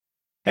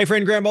Hey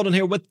friend, Graham Baldwin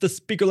here with the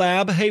Speaker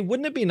Lab. Hey,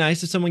 wouldn't it be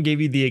nice if someone gave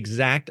you the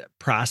exact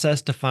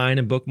process to find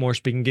and book more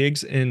speaking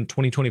gigs in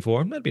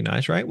 2024? That'd be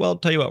nice, right? Well, I'll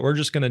tell you what, we're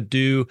just going to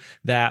do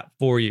that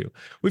for you.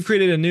 We've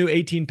created a new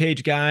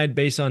 18-page guide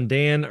based on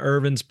Dan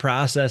Irvin's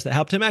process that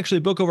helped him actually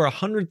book over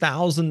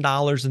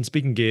 $100,000 in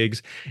speaking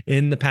gigs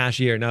in the past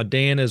year. Now,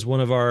 Dan is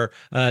one of our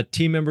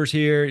team members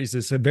here.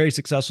 He's a very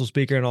successful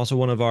speaker and also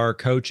one of our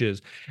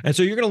coaches. And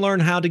so you're going to learn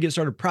how to get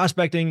started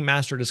prospecting,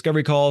 master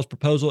discovery calls,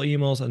 proposal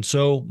emails, and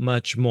so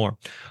much more.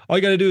 All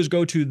you got to do is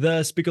go to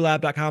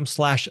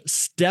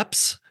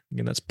thespeakerlab.com/steps.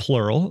 Again, that's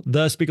plural,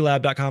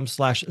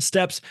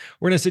 thespeakerlab.com/steps.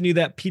 We're going to send you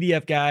that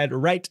PDF guide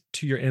right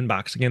to your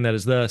inbox. Again, that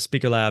is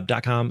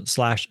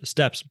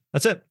thespeakerlab.com/steps.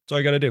 That's it. That's all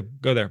you got to do.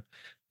 Go there.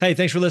 Hey,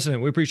 thanks for listening.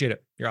 We appreciate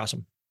it. You're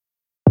awesome.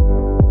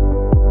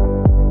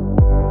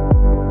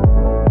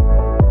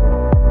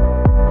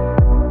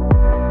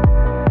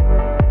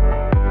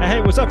 Hey,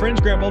 what's up, friends?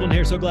 Graham Baldwin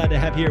here. So glad to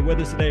have you here with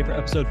us today for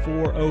episode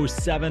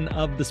 407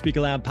 of the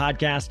Speaker Lab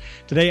podcast.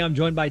 Today, I'm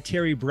joined by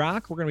Terry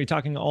Brock. We're going to be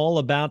talking all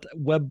about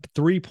Web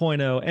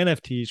 3.0,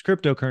 NFTs,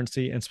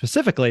 cryptocurrency, and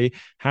specifically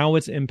how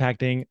it's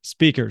impacting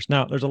speakers.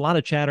 Now, there's a lot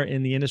of chatter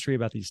in the industry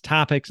about these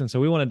topics, and so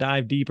we want to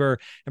dive deeper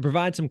and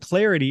provide some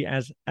clarity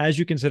as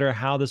you consider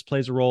how this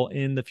plays a role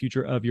in the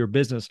future of your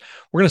business.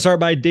 We're going to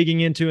start by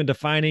digging into and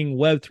defining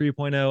Web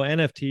 3.0,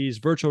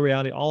 NFTs, virtual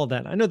reality, all of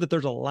that. I know that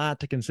there's a lot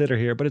to consider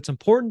here, but it's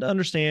important to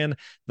understand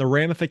the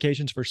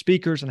ramifications for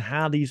speakers and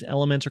how these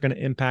elements are going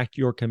to impact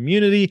your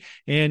community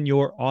and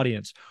your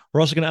audience.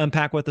 We're also going to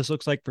unpack what this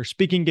looks like for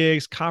speaking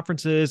gigs,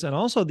 conferences, and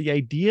also the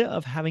idea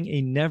of having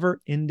a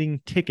never-ending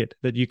ticket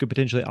that you could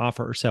potentially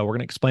offer or sell. We're going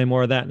to explain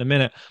more of that in a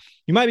minute.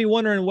 You might be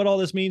wondering what all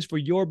this means for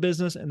your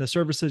business and the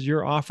services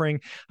you're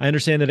offering. I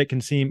understand that it can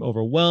seem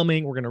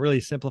overwhelming. We're going to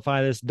really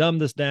simplify this, dumb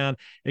this down,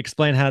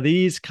 explain how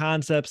these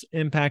concepts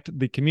impact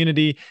the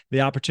community,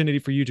 the opportunity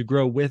for you to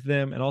grow with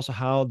them, and also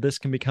how this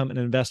can become an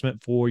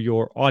investment for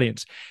your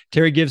audience.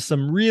 Terry gives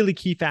some really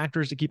key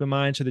factors to keep in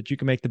mind so that you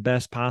can make the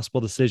best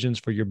possible decisions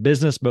for your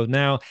business, both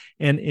now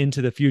and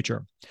into the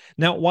future.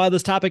 Now, while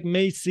this topic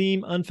may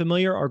seem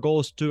unfamiliar, our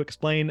goal is to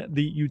explain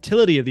the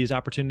utility of these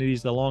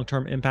opportunities, the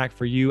long-term impact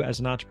for you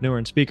as an entrepreneur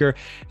and speaker,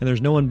 and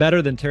there's no one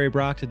better than Terry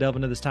Brock to delve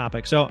into this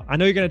topic. So I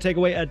know you're going to take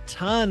away a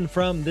ton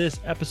from this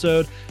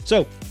episode.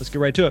 So let's get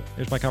right to it.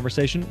 Here's my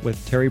conversation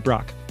with Terry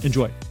Brock.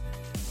 Enjoy.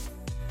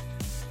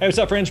 Hey, what's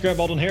up, friends? Graham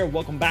Baldwin here.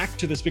 Welcome back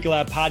to the Speaker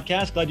Lab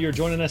podcast. Glad you're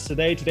joining us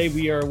today. Today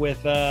we are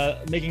with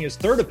making his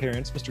third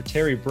appearance, Mr.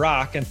 Terry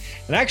Brock. And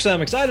actually,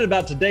 I'm excited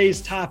about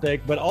today's topic,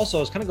 but also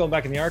I was kind of going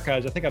back in the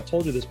archives. I think I've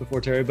told you this before,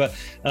 Terry, but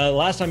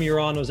last time you were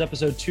on was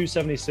episode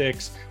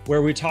 276,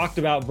 where we talked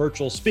about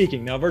virtual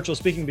speaking. Now, virtual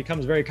speaking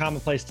becomes very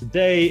commonplace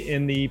today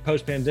in the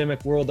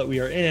post-pandemic world that we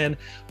are in.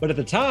 But at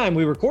the time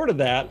we recorded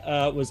that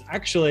was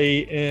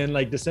actually in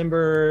like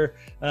December,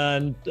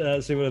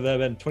 let's see, what would that have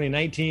been,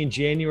 2019,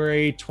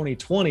 January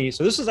 2020.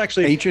 So this is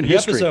actually ancient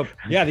history. Episode.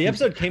 Yeah, the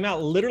episode came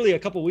out literally a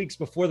couple of weeks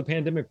before the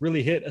pandemic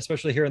really hit,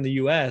 especially here in the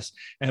US.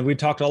 And we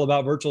talked all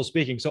about virtual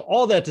speaking. So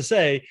all that to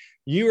say,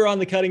 you were on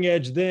the cutting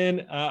edge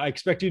then. I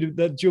expect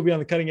that you'll be on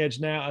the cutting edge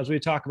now as we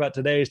talk about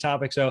today's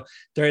topic. So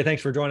Terry,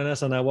 thanks for joining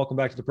us, and welcome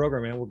back to the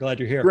program, man. We're glad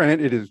you're here. Grant,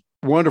 it is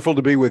wonderful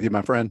to be with you,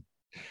 my friend.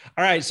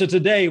 All right. So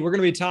today we're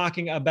going to be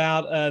talking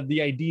about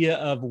the idea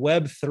of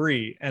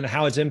Web3 and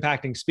how it's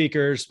impacting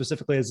speakers,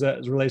 specifically as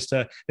it relates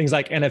to things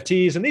like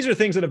NFTs. And these are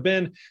things that have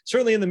been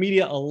certainly in the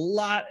media a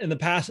lot in the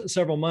past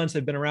several months.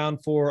 They've been around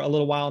for a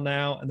little while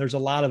now, and there's a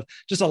lot of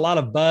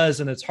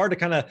buzz, and it's hard to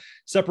kind of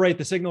separate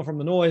the signal from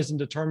the noise and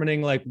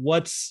determining like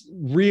what's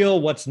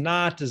real, what's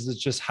not. Is it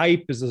just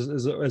hype?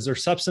 Is there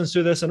substance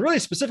to this? And really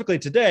specifically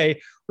today,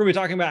 we're going to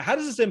be talking about how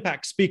does this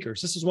impact speakers?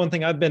 This is one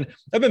thing I've been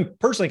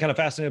personally kind of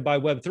fascinated by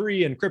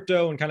Web3 and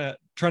crypto, and kind of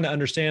trying to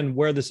understand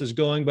where this is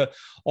going, but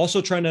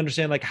also trying to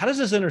understand like how does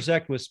this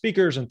intersect with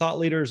speakers and thought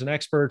leaders and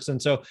experts. And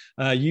so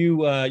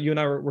you and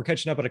I were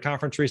catching up at a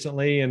conference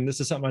recently, and this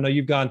is something I know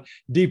you've gone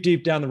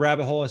deep down the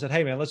rabbit hole. I said,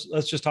 hey man,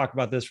 let's just talk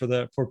about this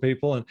for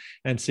people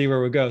and see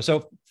where we go.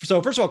 So first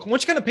of all, why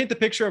don't you kind of paint the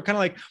picture of kind of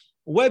like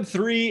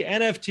Web3,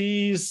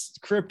 NFTs,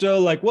 crypto,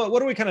 like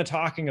what are we kind of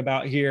talking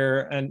about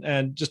here,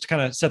 and just to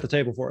kind of set the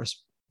table for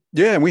us?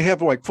 Yeah, and we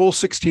have like full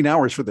 16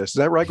 hours for this. Is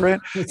that right,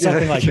 Grant?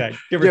 Something like that.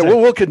 Yeah,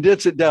 we'll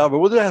condense it down, but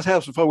we'll just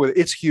have some fun with it.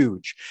 It's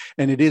huge,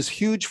 and it is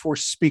huge for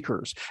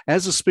speakers.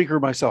 As a speaker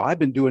myself, I've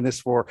been doing this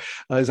for,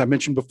 as I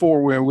mentioned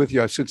before, we're with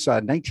you since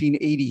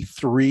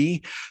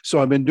 1983.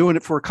 So I've been doing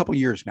it for a couple of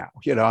years now.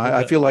 You know,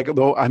 I feel like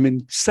though I'm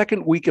in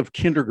second week of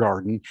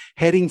kindergarten,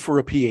 heading for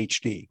a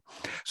PhD.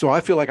 So I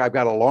feel like I've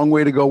got a long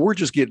way to go. We're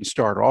just getting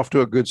started, off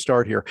to a good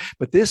start here.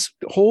 But this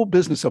whole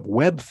business of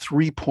Web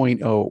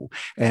 3.0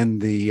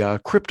 and the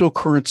crypto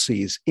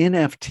cryptocurrencies,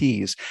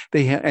 NFTs,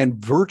 and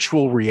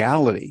virtual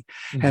reality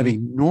have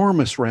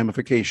enormous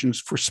ramifications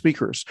for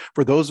speakers,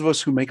 for those of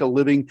us who make a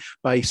living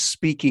by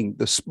speaking,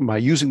 by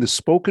using the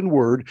spoken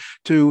word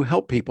to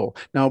help people.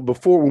 Now,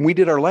 before, when we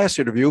did our last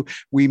interview,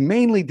 we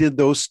mainly did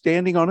those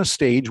standing on a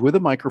stage with a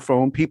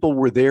microphone. People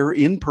were there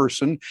in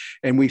person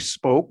and we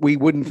spoke. We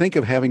wouldn't think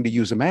of having to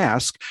use a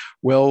mask.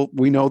 Well,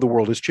 we know the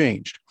world has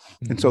changed.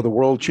 And so the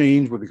world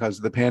changed because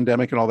of the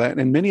pandemic and all that.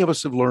 And many of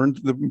us have learned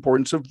the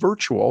importance of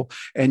virtual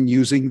and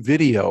using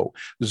video.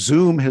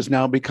 Zoom has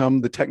now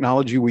become the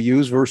technology we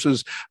use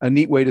versus a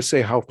neat way to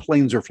say how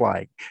planes are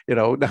flying.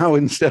 Now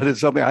instead of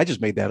something, I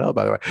just made that up,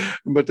 by the way,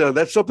 but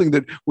that's something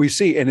that we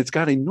see. And it's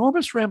got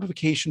enormous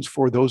ramifications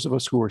for those of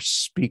us who are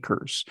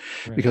speakers,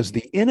 because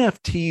the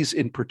NFTs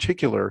in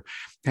particular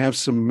have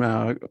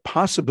some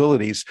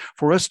possibilities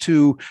for us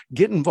to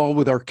get involved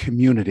with our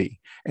community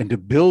and to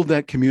build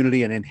that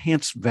community and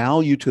enhance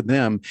value to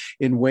them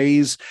in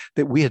ways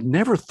that we had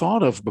never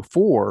thought of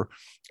before.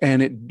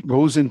 And it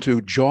goes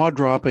into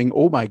jaw-dropping,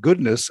 oh my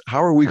goodness,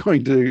 how are we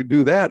going to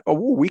do that?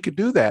 Oh, we could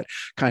do that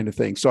kind of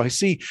thing. So I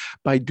see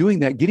by doing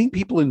that, getting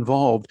people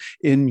involved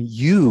in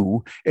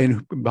you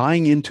and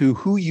buying into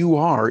who you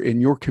are in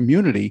your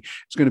community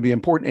is going to be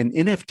important.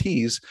 And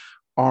NFTs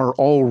are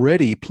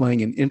already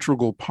playing an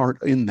integral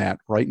part in that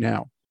right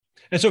now.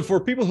 And so for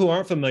people who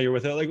aren't familiar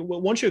with it, like,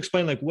 why don't you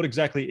explain like what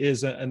exactly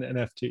is an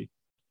NFT?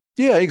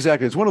 Yeah,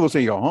 exactly. It's one of those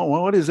things you go, oh,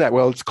 well, what is that?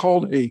 Well, it's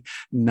called a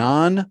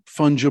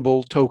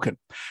non-fungible token,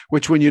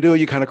 which when you do,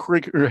 you kind of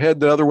crick your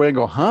head the other way and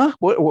go, huh?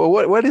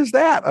 What is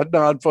that? A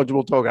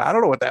non-fungible token? I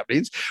don't know what that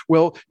means.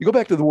 Well, you go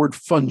back to the word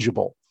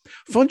fungible.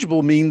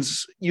 Fungible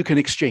means you can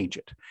exchange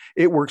it.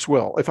 It works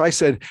well. If I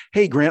said,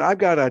 hey, Grant, I've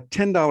got a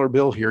 $10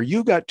 bill here.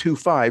 You got 2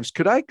 5s.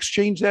 Could I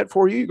exchange that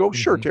for you? You go,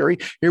 sure, Terry,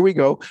 here we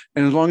go.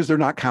 And as long as they're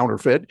not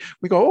counterfeit,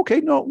 we go, okay,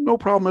 no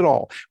problem at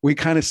all. We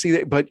kind of see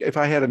that. But if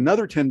I had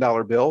another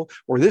 $10 bill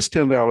or this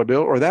 $10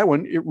 bill or that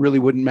one, it really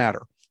wouldn't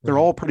matter. They're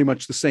all pretty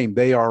much the same.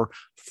 They are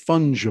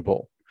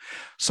fungible.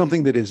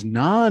 Something that is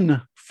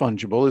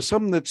non-fungible is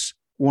something that's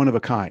one of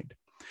a kind.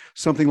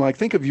 Something like,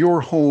 think of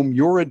your home,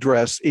 your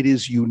address. It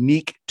is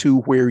unique to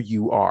where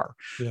you are.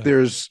 Yeah.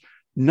 There's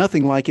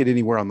nothing like it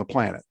anywhere on the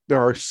planet.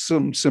 There are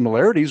some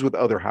similarities with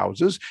other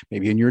houses,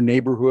 maybe in your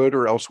neighborhood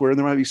or elsewhere, and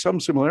there might be some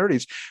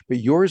similarities, but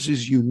yours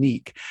is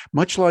unique.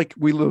 Much like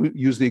we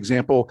use the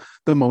example,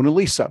 the Mona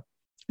Lisa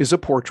is a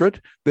portrait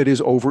that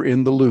is over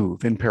in the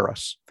Louvre in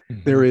Paris.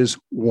 There is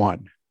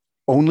one.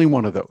 Only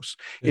one of those.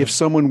 Yeah. If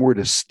someone were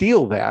to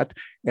steal that,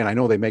 and I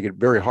know they make it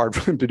very hard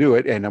for them to do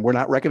it, and we're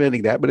not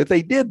recommending that, but if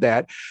they did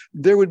that,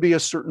 there would be a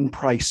certain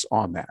price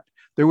on that.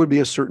 There would be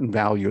a certain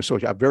value. So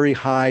a very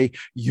high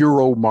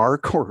euro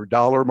mark or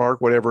dollar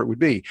mark, whatever it would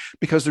be,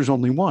 because there's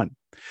only one.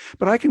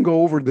 But I can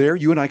go over there,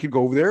 you and I could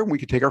go over there, and we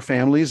could take our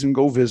families and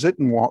go visit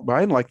and walk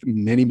by, and like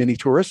many, many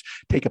tourists,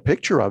 take a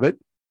picture of it.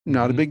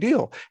 Not a big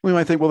deal. We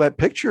might think, well, that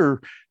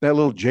picture, that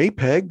little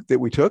JPEG that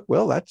we took,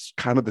 well, that's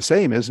kind of the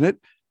same, isn't it?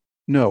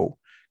 No,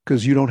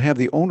 because you don't have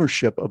the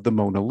ownership of the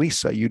Mona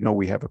Lisa. You know,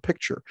 we have a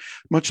picture,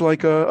 much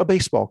like a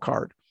baseball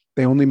card.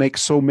 They only make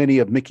so many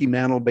of Mickey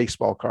Mantle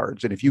baseball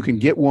cards. And if you can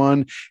get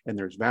one and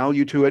there's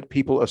value to it,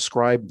 people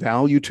ascribe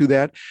value to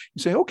that.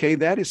 You say, okay,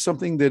 that is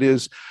something that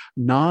is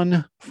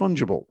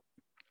non-fungible.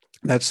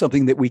 That's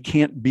something that it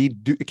can't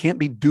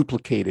be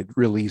duplicated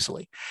real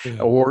easily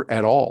or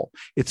at all.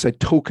 It's a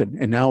token.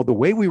 And now the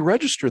way we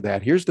register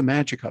that, here's the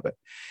magic of it,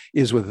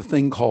 is with a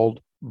thing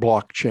called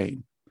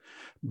blockchain.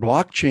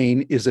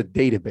 Blockchain is a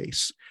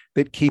database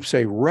that keeps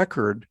a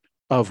record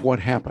of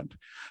what happened.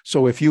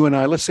 So if you and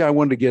I, let's say I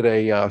wanted to get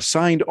a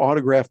signed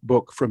autograph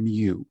book from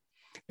you,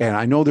 and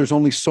I know there's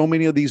only so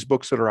many of these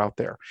books that are out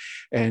there,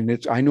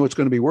 and I know it's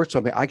going to be worth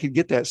something. I could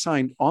get that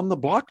signed on the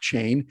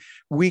blockchain.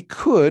 We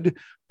could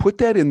put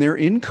that in there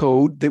in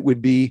code that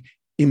would be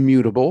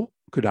immutable,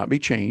 could not be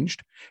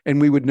changed.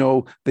 And we would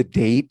know the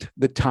date,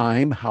 the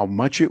time, how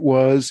much it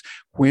was,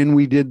 when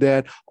we did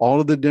that, all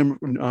of the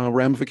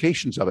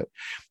ramifications of it.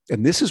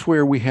 And this is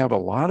where we have a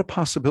lot of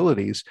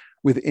possibilities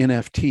with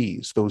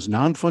NFTs. Those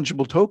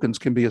non-fungible tokens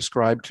can be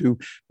ascribed to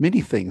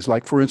many things,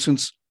 like, for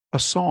instance, a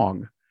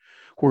song,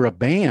 where a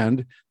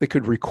band that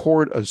could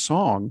record a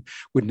song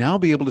would now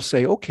be able to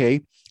say,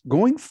 okay,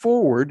 going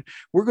forward,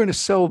 we're going to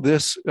sell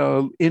this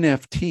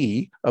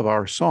NFT of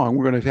our song.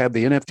 We're going to have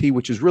the NFT,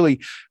 which is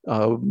really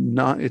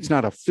it's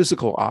not a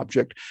physical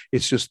object.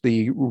 It's just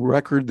the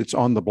record that's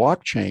on the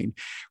blockchain.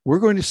 We're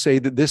going to say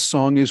that this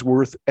song is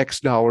worth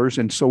X dollars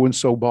and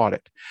so bought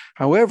it.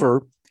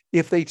 However,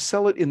 if they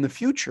sell it in the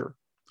future,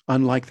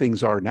 unlike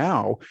things are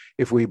now,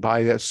 if we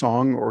buy that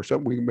song or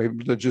something, we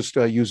may just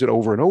use it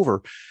over and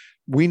over.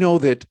 We know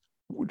that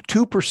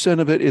 2%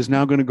 of it is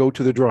now going to go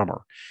to the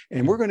drummer,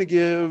 and we're going to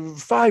give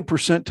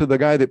 5% to the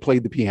guy that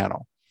played the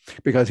piano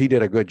because he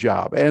did a good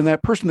job. And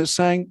that person that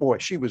sang, boy,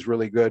 she was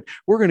really good.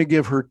 We're going to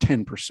give her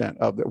 10%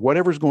 of it,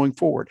 whatever's going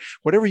forward,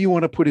 whatever you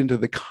want to put into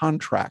the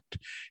contract.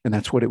 And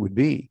that's what it would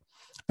be.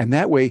 And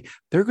that way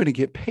they're going to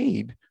get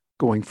paid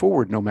going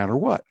forward, no matter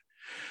what.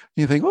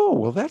 You think, oh,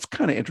 well, that's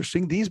kind of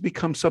interesting. These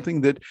become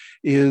something that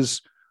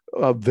is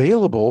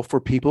available for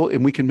people,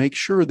 and we can make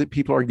sure that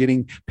people are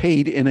getting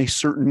paid in a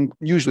certain,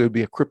 usually it would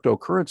be a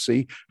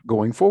cryptocurrency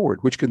going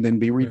forward, which can then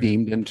be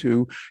redeemed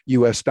into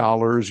US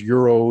dollars,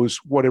 euros,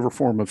 whatever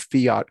form of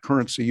fiat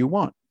currency you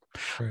want.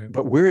 Right.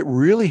 But where it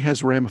really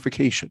has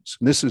ramifications,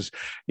 and this is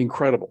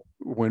incredible,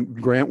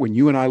 when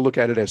you and I look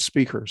at it as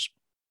speakers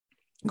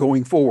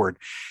going forward,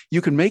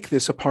 you can make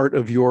this a part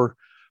of your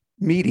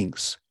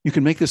meetings. You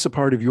can make this a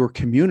part of your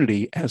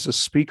community as a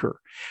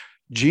speaker.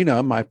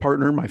 Gina, my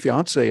partner, my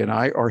fiance, and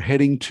I are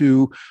heading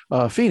to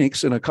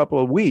Phoenix in a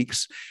couple of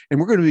weeks, and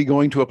we're going to be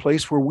going to a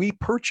place where we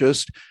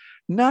purchased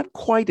not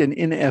quite an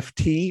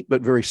NFT,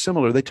 but very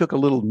similar. They took a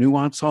little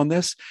nuance on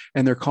this,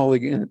 and they're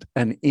calling it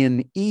an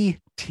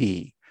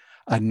NET,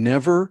 a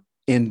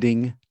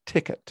never-ending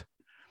ticket.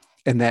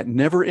 And that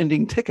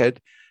never-ending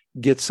ticket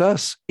gets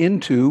us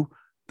into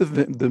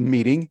the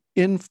meeting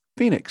in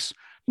Phoenix.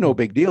 No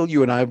big deal.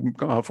 You and I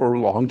have for a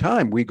long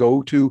time. We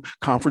go to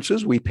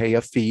conferences, we pay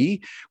a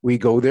fee, we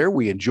go there,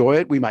 we enjoy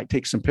it. We might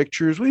take some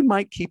pictures. We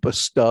might keep a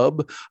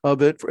stub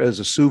of it as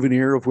a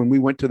souvenir of when we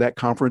went to that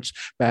conference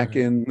back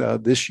in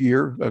this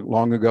year,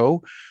 long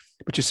ago.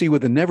 But you see,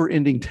 with a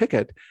never-ending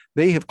ticket,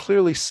 they have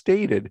clearly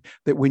stated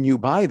that when you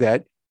buy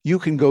that, you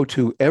can go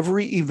to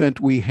every event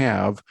we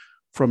have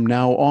from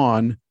now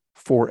on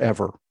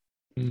forever.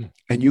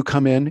 And you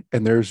come in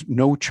and there's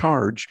no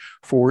charge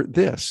for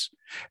this.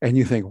 And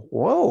you think,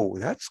 whoa,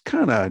 that's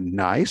kind of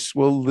nice.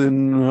 Well,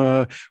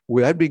 then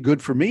would that be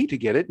good for me to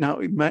get it? Now,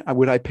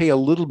 would I pay a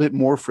little bit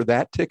more for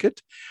that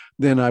ticket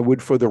than I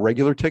would for the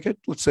regular ticket?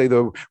 Let's say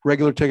the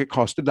regular ticket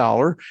cost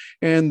 $1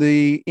 and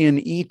the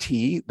NET,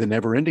 the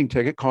never ending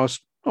ticket,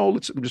 cost,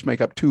 let's just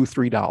make up $2,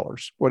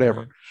 $3, whatever.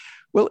 Right.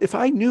 Well, if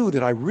I knew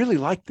that I really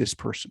liked this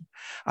person,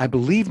 I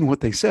believe in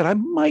what they said, I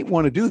might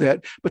want to do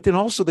that. But then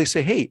also they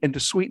say, hey, and to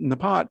sweeten the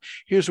pot,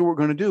 here's what we're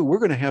going to do. We're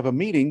going to have a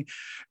meeting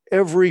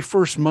every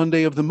first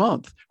Monday of the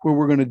month where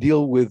we're going to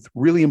deal with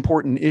really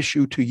important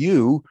issue to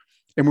you.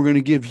 And we're going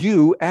to give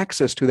you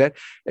access to that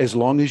as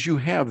long as you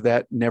have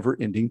that never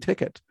ending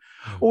ticket.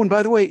 Oh, and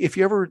by the way, if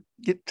you ever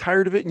get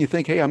tired of it and you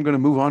think, hey, I'm going to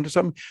move on to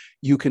something,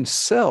 you can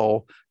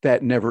sell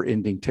that never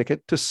ending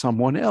ticket to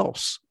someone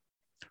else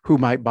who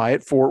might buy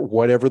it for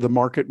whatever the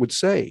market would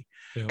say,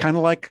 kind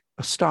of like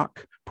a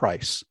stock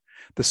price.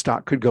 The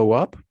stock could go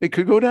up, it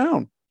could go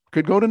down,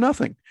 could go to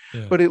nothing.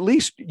 Yeah. But at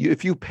least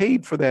if you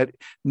paid for that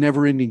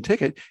never-ending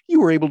ticket, you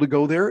were able to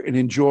go there and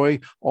enjoy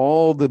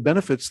all the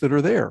benefits that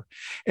are there.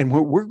 And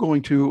what we're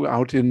going to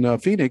out in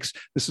Phoenix,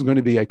 this is going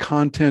to be a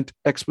content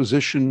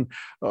exposition,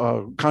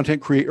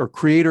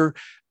 creator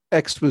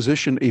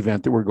exposition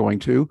event that we're going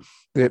to,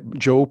 that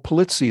Joe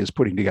Polizzi is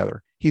putting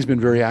together. He's been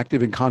very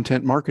active in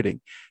content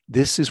marketing.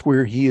 This is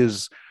where he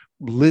is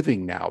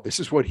living now. This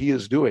is what he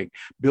is doing,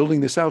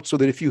 building this out so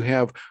that if you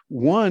have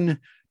one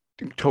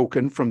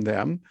token from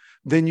them,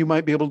 then you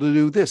might be able to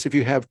do this. If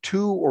you have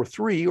 2 or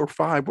 3 or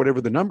 5,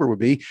 whatever the number would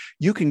be,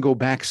 you can go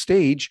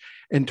backstage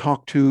and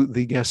talk to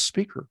the guest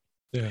speaker.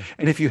 Yeah.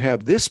 And if you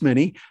have this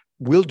many,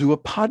 we'll do a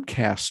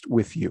podcast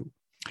with you.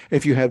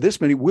 If you have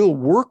this many, we'll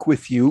work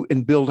with you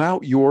and build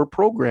out your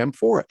program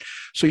for it.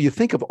 So you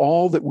think of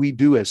all that we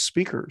do as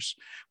speakers.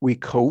 We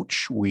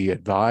coach, we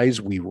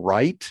advise, we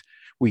write,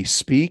 we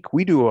speak,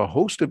 we do a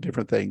host of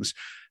different things.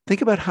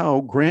 Think about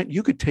how, Grant,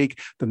 you could take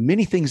the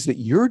many things that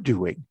you're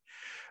doing.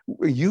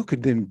 You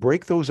could then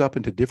break those up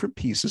into different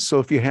pieces. So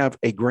if you have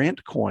a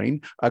Grant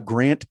coin, a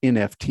Grant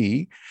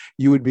NFT,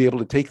 you would be able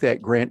to take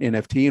that Grant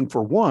NFT, and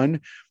for one,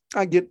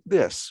 I get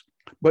this.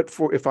 But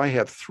if I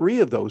have 3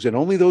 of those, and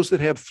only those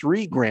that have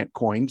 3 Grant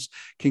coins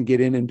can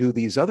get in and do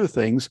these other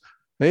things,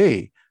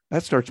 hey,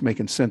 that starts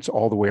making sense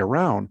all the way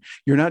around.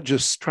 You're not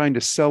just trying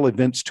to sell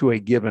events to a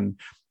given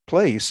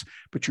place,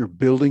 but you're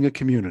building a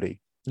community,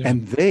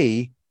 and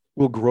they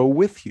will grow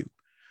with you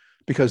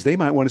because they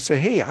might want to say,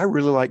 hey, I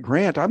really like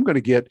Grant. I'm going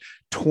to get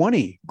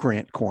 20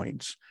 Grant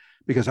coins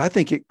because I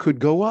think it could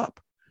go up.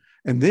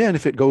 And then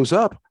if it goes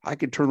up, I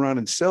could turn around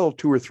and sell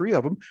 2 or 3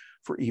 of them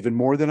for even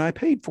more than I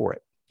paid for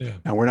it. Yeah.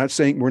 Now,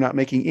 we're not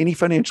making any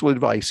financial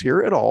advice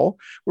here at all.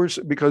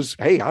 Because,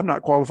 hey, I'm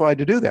not qualified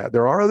to do that.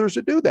 There are others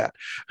that do that,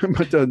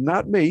 but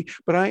not me.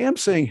 But I am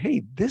saying,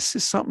 hey, this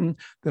is something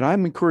that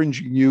I'm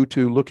encouraging you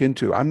to look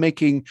into. I'm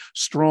making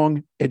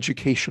strong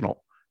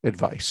educational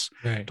advice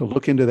to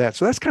look into that.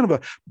 So that's kind of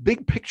a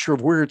big picture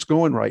of where it's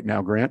going right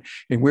now, Grant,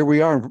 and where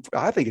we are.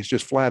 I think it's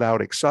just flat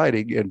out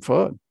exciting and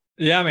fun.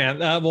 Yeah, man.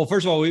 Well,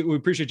 first of all, we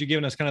appreciate you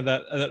giving us kind of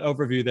that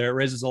overview there. It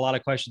raises a lot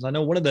of questions. I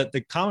know one of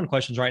the common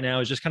questions right now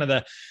is just kind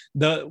of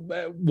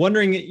the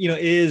wondering,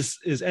 is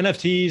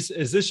NFTs,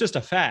 is this just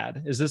a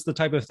fad? Is this the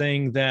type of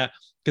thing that,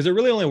 because it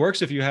really only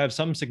works if you have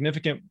some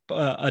significant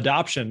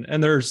adoption,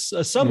 and there's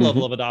some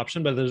level of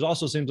adoption, but there's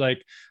also seems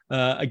like,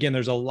 again,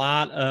 there's a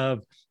lot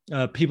of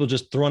people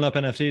just throwing up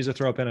NFTs to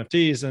throw up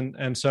NFTs.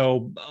 And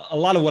so a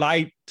lot of what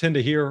I tend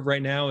to hear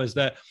right now is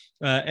that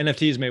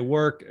NFTs may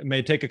work, it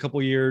may take a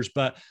couple years,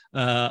 but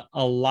a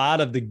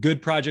lot of the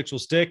good projects will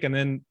stick, and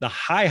then the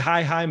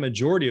high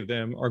majority of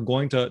them are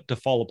going to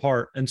fall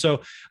apart. And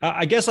so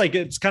I guess like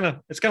it's kind of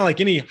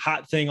like any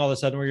hot thing all of a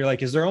sudden where you're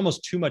like, is there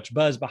almost too much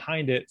buzz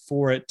behind it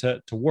for it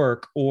to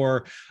work,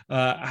 or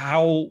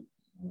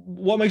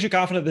what makes you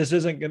confident this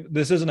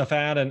isn't a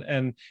fad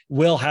and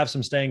will have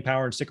some staying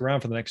power and stick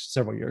around for the next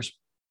several years?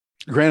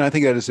 Grant, I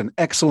think that is an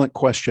excellent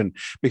question,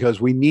 because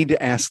we need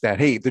to ask that.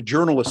 Hey, the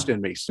journalist in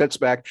me sits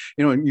back,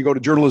 and you go to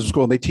journalism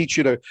school and they teach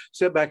you to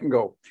sit back and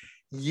go,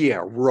 yeah,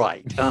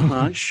 right.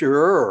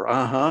 Sure.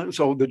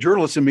 So the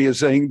journalist in me is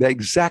saying that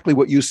exactly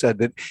what you said,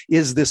 that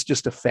is this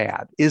just a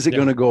fad? Is it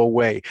going to go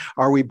away?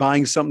 Are we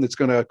buying something that's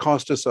going to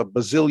cost us $1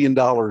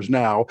 bazillion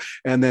now,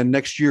 and then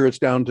next year it's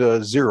down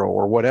to zero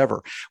or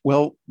whatever?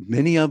 Well,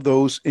 many of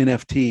those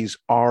NFTs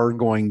are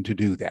going to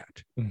do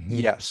that. Mm-hmm.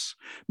 Yes,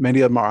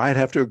 many of them are. I'd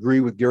have to agree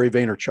with Gary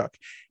Vaynerchuk.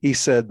 He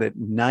said that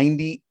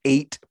 98%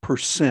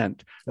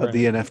 of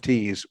the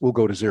NFTs will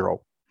go to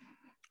zero.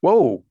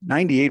 Whoa,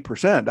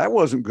 98%. That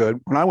wasn't good.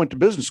 When I went to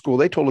business school,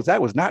 they told us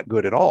that was not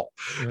good at all.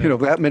 Right.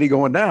 That many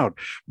going down.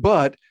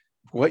 But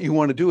what you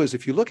want to do is,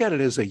 if you look at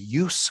it as a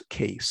use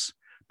case,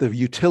 the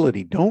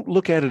utility, don't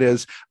look at it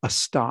as a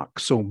stock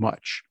so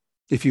much.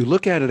 If you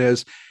look at it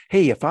as,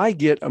 hey, if I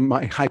get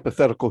my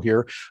hypothetical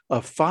here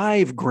of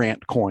 5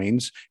 Grant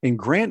coins, and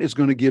Grant is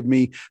going to give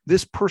me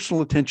this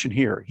personal attention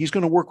here. He's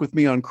going to work with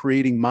me on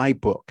creating my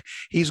book.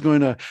 He's going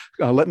to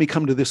let me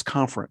come to this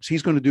conference.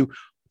 He's going to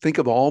think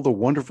of all the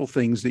wonderful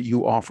things that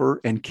you offer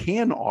and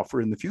can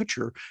offer in the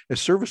future as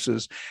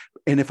services.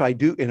 And if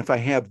I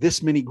have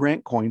this many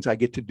Grant coins, I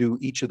get to do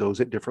each of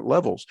those at different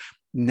levels.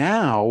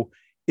 Now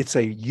it's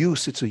a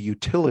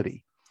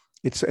utility.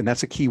 And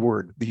that's a key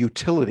word, the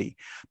utility.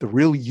 The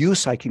real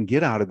use I can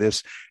get out of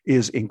this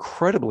is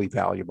incredibly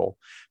valuable,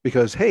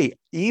 because, hey,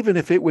 even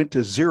if it went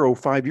to zero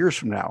 5 years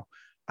from now,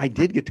 I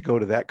did get to go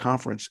to that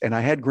conference, and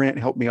I had Grant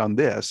help me on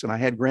this, and I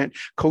had Grant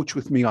coach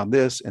with me on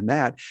this and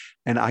that.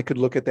 And I could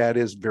look at that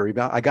as very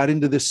valuable. I got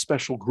into this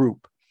special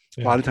group.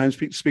 Yeah. A lot of times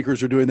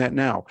speakers are doing that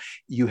now.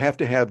 You have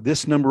to have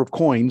this number of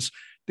coins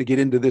to get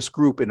into this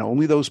group, and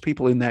only those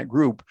people in that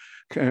group,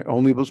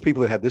 only those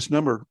people that have this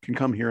number can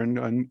come here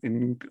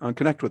and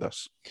connect with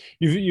us.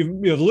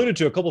 You've alluded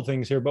to a couple of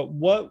things here, but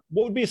what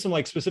would be some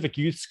like specific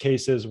use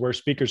cases where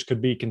speakers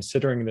could be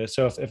considering this?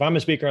 So if I'm a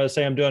speaker, let's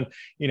say I'm doing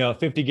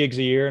 50 gigs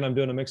a year, and I'm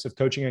doing a mix of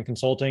coaching and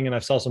consulting, and I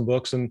sell some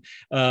books and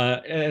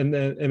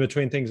in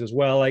between things as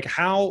well. Like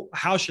how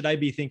should I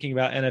be thinking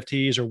about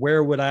NFTs, or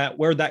where would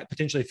that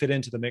potentially fit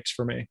into the mix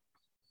for me?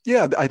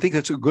 Yeah, I think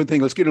that's a good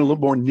thing. Let's get a little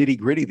more nitty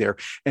gritty there.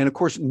 And of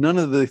course, none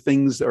of the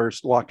things are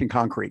locked in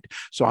concrete.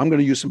 So I'm going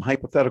to use some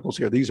hypotheticals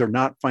here. These are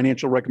not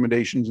financial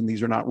recommendations, and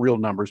these are not real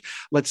numbers.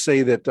 Let's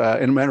say that,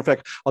 and a matter of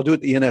fact, I'll do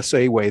it the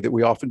NSA way that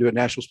we often do at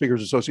National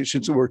Speakers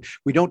Association. So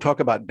we don't talk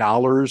about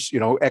dollars,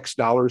 X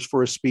dollars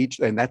for a speech.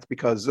 And that's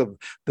because of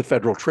the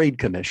Federal Trade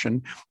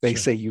Commission. They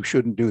say you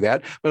shouldn't do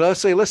that. But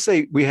let's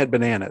say we had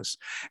bananas.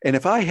 And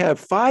if I have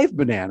 5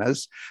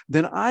 bananas,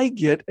 then I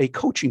get a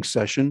coaching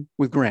session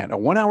with Grant, a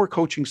 1-hour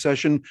coaching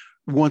session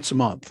once a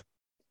month.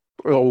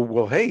 Oh,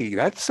 well, hey,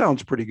 that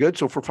sounds pretty good.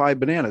 So for 5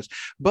 bananas,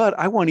 but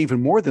I want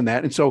even more than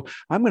that. And so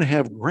I'm going to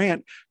have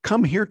Grant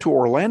come here to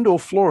Orlando,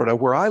 Florida,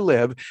 where I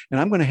live, and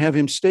I'm going to have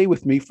him stay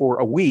with me for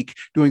a week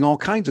doing all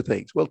kinds of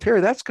things. Well, Terry,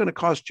 that's going to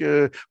cost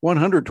you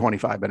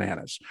 125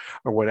 bananas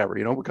or whatever,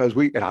 because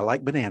I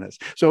like bananas.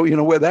 So,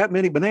 with that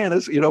many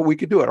bananas, we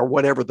could do it, or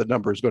whatever the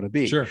number is going to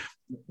be. Sure.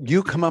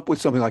 You come up with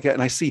something like that.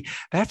 And I see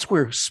that's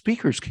where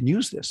speakers can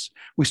use this.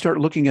 We start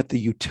looking at the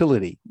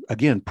utility.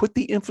 Again, put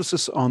the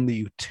emphasis on the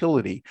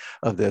utility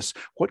of this.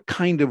 What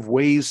kind of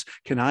ways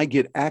can I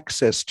get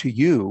access to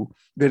you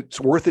that's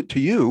worth it to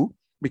you?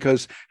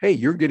 Because, hey,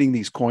 you're getting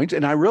these coins.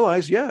 And I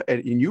realize,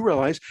 and you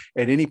realize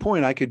at any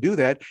point I could do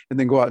that and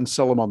then go out and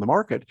sell them on the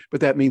market. But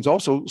that means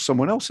also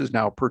someone else has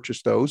now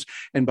purchased those.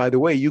 And by the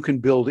way, you can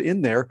build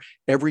in there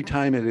every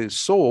time it is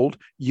sold,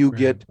 you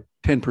get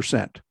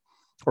 10%.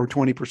 Or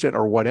 20%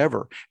 or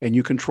whatever. And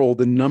you control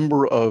the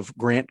number of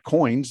Grant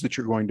coins that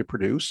you're going to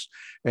produce.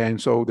 And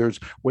so there's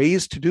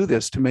ways to do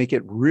this to make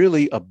it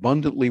really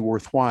abundantly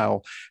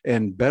worthwhile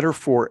and better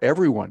for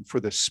everyone, for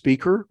the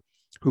speaker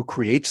who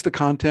creates the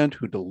content,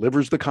 who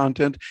delivers the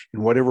content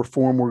in whatever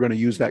form we're going to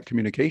use that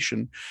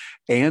communication,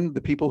 and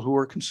the people who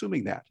are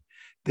consuming that.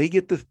 They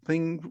get the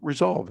thing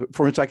resolved.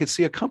 For instance, I could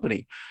see a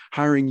company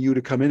hiring you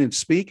to come in and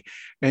speak,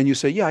 and you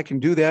say, yeah, I can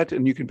do that,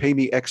 and you can pay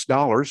me X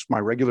dollars, my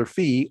regular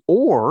fee.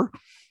 Or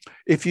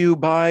if you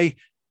buy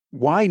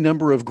Y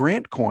number of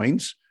Grant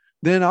coins,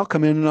 then I'll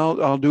come in and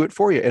I'll do it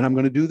for you. And I'm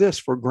going to do this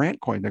for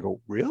Grant coin. They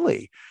go,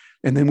 really?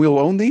 And then we'll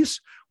own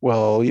these?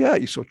 Well, yeah.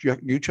 So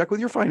you check with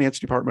your finance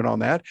department on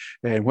that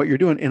and what you're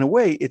doing. In a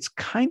way, it's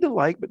kind of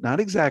like, but not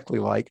exactly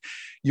like,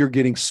 you're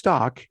getting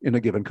stock in a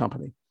given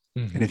company.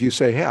 Mm-hmm. And if you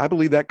say, hey, I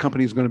believe that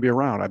company is going to be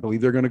around, I believe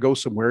they're going to go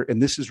somewhere,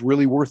 and this is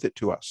really worth it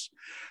to us,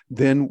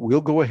 then we'll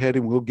go ahead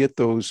and we'll get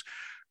those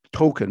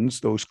tokens,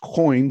 those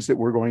coins that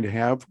we're going to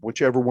have,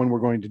 whichever one we're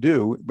going to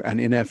do, an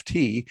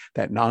NFT,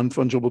 that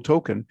non-fungible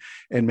token,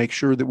 and make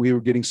sure that we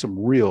were getting some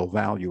real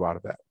value out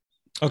of that.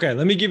 Okay,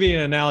 let me give you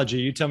an analogy.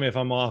 You tell me if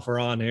I'm off or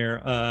on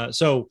here.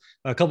 So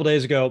a couple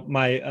days ago,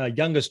 my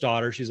youngest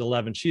daughter, she's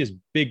 11. She is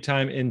big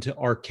time into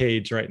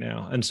arcades right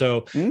now, and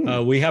so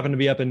we happen to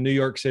be up in New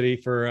York City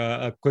for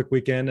a quick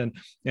weekend,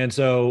 and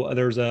so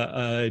there's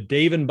a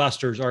Dave and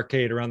Buster's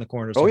arcade around the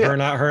corner. So her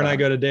and I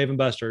go to Dave and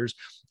Buster's.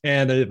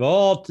 And they have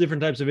all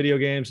different types of video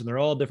games, and they're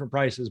all different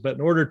prices. But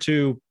in order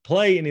to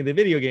play any of the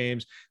video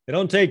games, they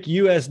don't take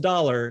US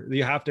dollar.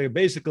 You have to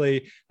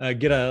basically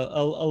get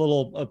a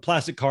little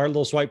plastic card, a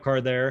little swipe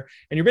card there,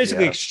 and you're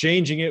basically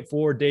exchanging it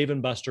for Dave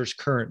and Buster's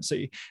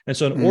currency. And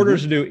so in order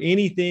to do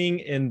anything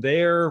in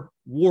their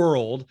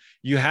world,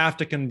 you have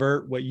to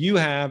convert what you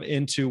have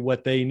into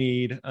what they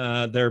need,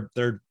 their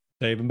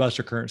Dave and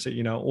Buster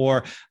currency,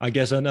 or I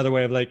guess another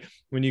way of like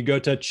when you go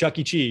to Chuck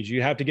E. Cheese,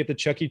 you have to get the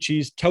Chuck E.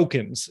 Cheese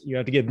tokens. You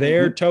have to get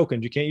their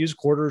tokens. You can't use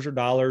quarters or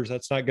dollars.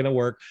 That's not going to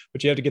work,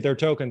 but you have to get their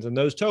tokens. And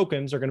those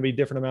tokens are going to be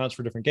different amounts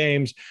for different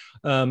games.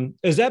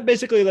 Is that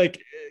basically like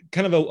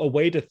kind of a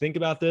way to think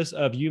about this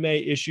of you may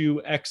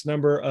issue X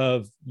number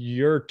of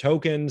your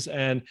tokens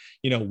and,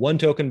 one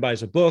token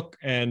buys a book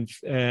and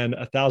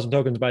 1,000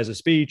 tokens buys a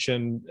speech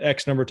and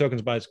X number of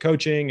tokens buys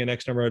coaching and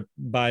X number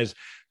buys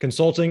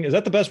consulting. Is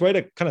that the best way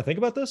to kind of think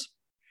about this?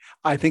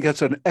 I think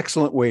that's an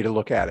excellent way to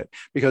look at it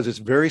because it's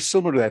very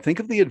similar to that. Think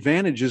of the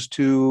advantages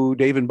to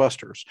Dave and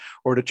Buster's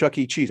or to Chuck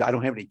E. Cheese. I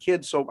don't have any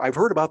kids, so I've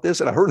heard about this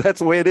and I heard that's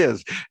the way it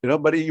is,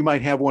 but you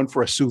might have one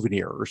for a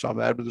souvenir or something.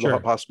 That's a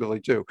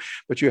possibility too.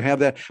 But you have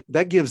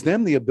that gives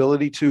them the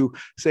ability to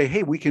say,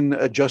 hey, we can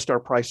adjust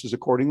our prices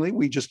accordingly.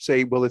 We just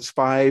say, well, it's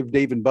 5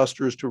 Dave and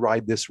Buster's to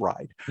ride this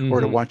ride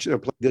or to watch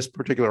play this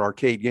particular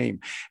arcade game.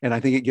 And I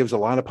think it gives a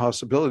lot of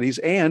possibilities.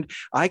 And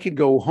I could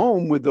go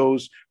home with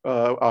those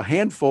a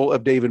handful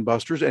of Dave and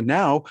Buster's, and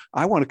now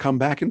I want to come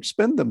back and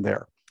spend them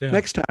there.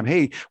 Next time,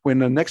 hey, when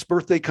the next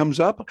birthday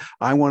comes up,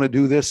 I want to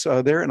do this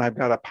there, and I've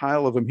got a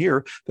pile of them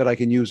here that I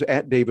can use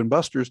at Dave and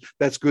Buster's.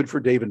 That's good for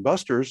Dave and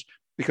Buster's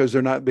because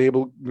they're not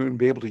going to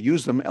be able to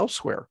use them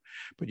elsewhere,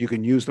 but you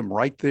can use them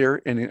right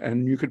there,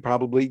 and you could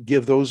probably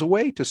give those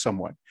away to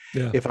someone.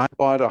 If I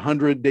bought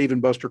 100 Dave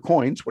and Buster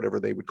coins, whatever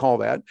they would call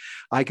that,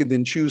 I could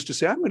then choose to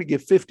say, I'm going to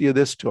give 50 of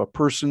this to a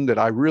person that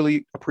I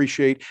really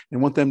appreciate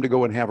and want them to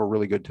go and have a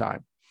really good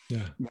time.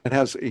 It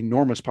has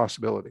enormous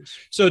possibilities.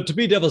 So to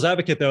be devil's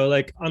advocate, though,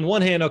 like on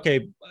one hand,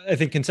 okay, I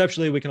think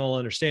conceptually we can all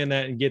understand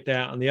that and get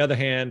that. On the other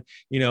hand,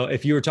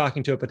 if you were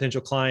talking to a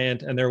potential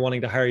client and they're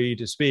wanting to hire you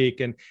to speak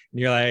and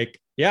you're like,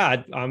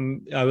 yeah,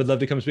 I would love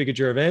to come speak at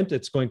your event.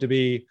 It's going to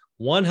be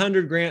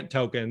 100 grant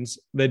tokens.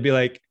 They'd be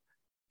like,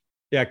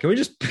 yeah, can we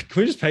just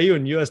pay you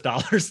in US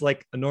dollars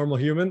like a normal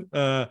human?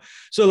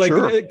 So like,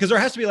 because there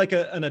has to be like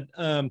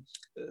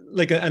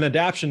an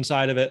adaption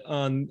side of it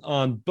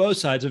on both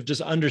sides of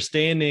just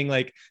understanding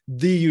like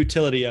the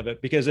utility of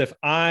it. Because if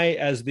I,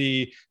 as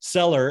the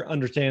seller,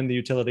 understand the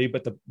utility,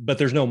 but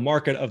there's no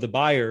market of the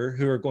buyer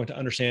who are going to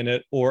understand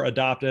it or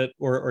adopt it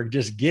or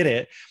just get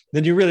it,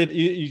 then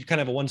you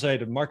kind of have a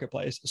one-sided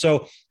marketplace.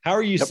 So how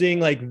are you seeing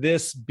like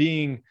this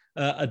being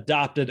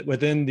adopted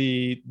within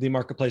the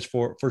marketplace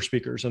for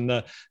speakers and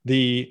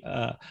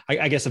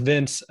I guess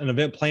events and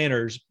event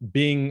planners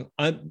being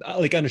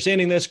like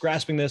understanding this,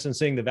 grasping this, and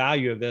seeing the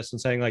value of this, and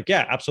saying like,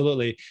 yeah,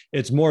 absolutely,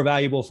 it's more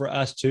valuable for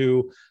us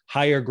to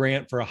hire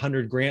Grant for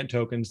 100 Grant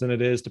tokens than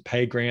it is to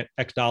pay Grant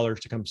X dollars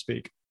to come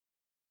speak.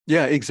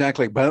 Yeah,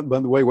 exactly. By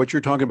the way, what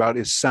you're talking about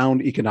is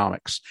sound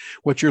economics.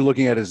 What you're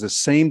looking at is the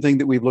same thing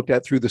that we've looked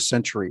at through the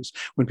centuries.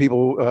 When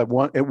people at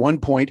one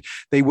point,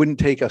 they wouldn't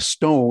take a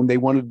stone. They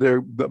wanted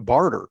their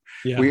barter.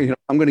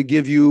 I'm going to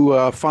give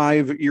you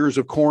 5 ears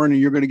of corn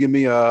and you're going to give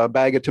me a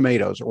bag of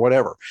tomatoes or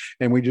whatever.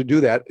 And we did do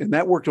that. And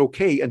that worked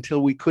okay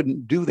until we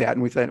couldn't do that.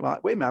 And we thought, well,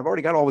 wait a minute, I've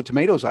already got all the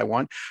tomatoes I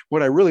want.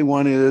 What I really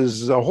want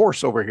is a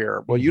horse over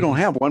here. Well, you don't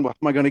have one. Well,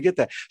 how am I going to get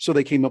that? So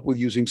they came up with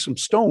using some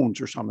stones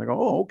or something. They go,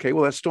 oh, okay,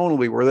 well, that stone will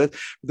be worth it.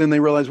 But then they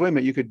realized, wait a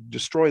minute, you could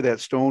destroy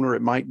that stone or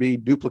it might be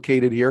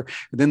duplicated here.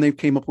 And then they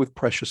came up with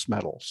precious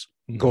metals,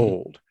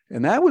 gold.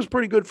 And that was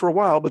pretty good for a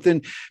while, but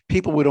then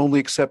people would only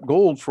accept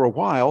gold for a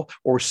while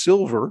or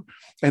silver.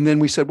 And then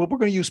we said, well, we're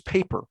going to use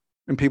paper.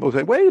 And people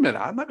say, wait a minute,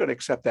 I'm not going to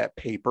accept that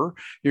paper.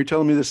 You're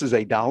telling me this is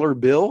a dollar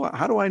bill?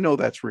 How do I know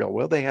that's real?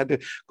 Well, they had to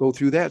go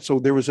through that. So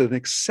there was an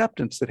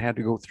acceptance that had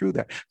to go through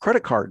that.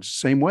 Credit cards,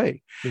 same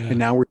way. And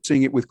now we're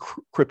seeing it with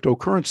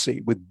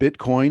cryptocurrency, with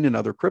Bitcoin and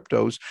other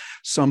cryptos.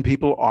 Some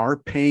people are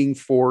paying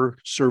for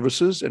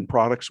services and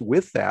products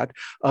with that.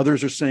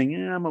 Others are saying,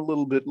 yeah, I'm a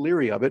little bit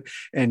leery of it.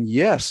 And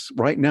yes,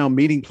 right now,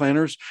 meeting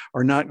planners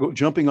are not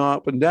jumping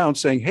up and down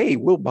saying, hey,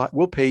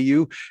 we'll pay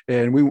you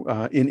and we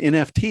in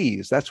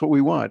NFTs. That's what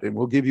we want. And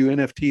we'll give you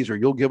NFTs or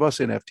you'll give us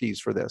NFTs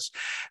for this.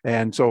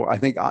 And so I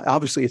think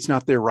obviously it's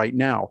not there right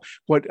now.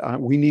 What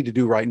we need to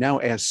do right now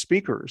as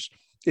speakers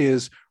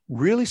is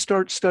really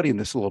start studying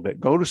this a little bit.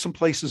 Go to some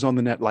places on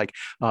the net like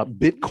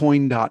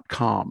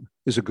bitcoin.com.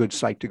 is a good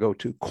site to go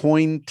to,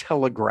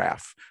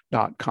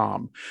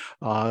 cointelegraph.com.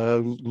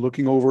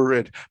 Looking over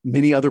at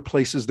many other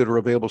places that are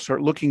available,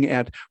 start looking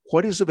at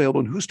what is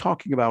available and who's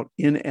talking about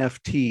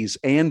NFTs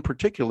and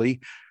particularly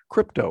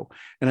crypto.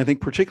 And I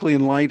think particularly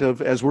in light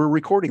of, as we're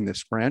recording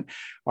this, Brent,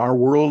 our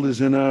world is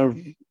in a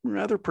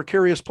rather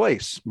precarious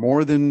place,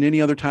 more than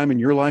any other time in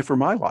your life or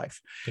my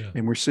life. Yeah.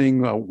 And we're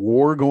seeing a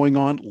war going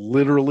on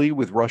literally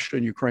with Russia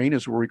and Ukraine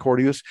as we're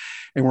recording this.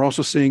 And we're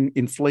also seeing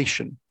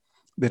inflation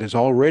that has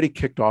already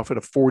kicked off at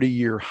a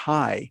 40-year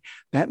high.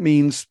 That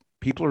means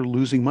people are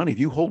losing money. If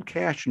you hold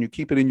cash and you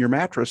keep it in your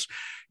mattress,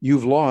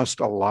 you've lost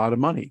a lot of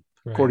money.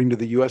 Right. According to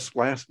the U.S.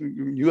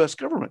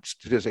 government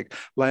statistic,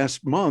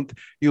 last month,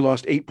 you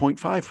lost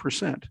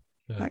 8.5%.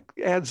 Yeah. That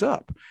adds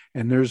up.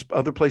 And there's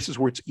other places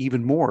where it's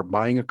even more.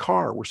 Buying a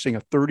car, we're seeing a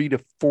 30 to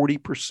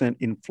 40%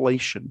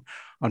 inflation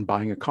on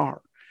buying a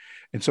car.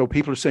 And so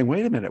people are saying,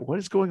 wait a minute, what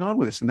is going on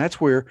with this? And that's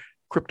where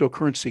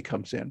cryptocurrency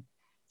comes in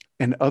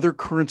and other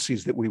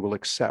currencies that we will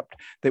accept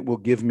that will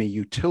give me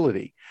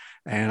utility.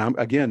 And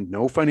again,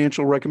 no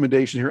financial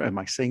recommendation here. Am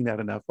I saying that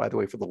enough, by the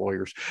way, for the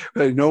lawyers?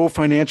 No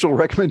financial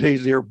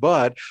recommendation here,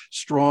 but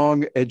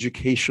strong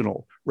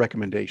educational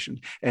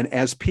recommendation. And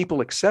as people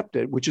accept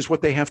it, which is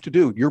what they have to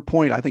do, your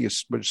point, I think,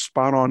 is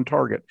spot on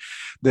target,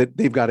 that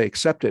they've got to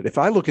accept it. If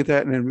I look at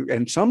that,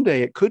 and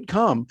someday it could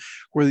come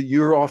where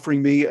you're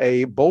offering me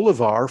a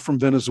bolivar from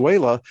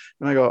Venezuela,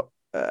 and I go,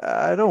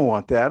 I don't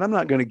want that. I'm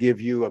not going to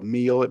give you a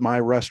meal at my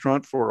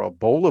restaurant for a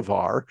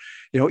bolivar.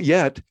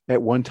 Yet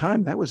at one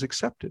time that was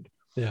accepted.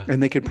 Yeah.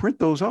 And they could print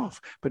those off.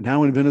 But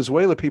now in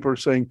Venezuela, people are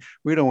saying,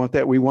 we don't want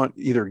that. We want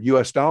either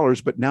US dollars,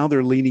 but now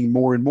they're leaning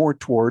more and more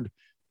toward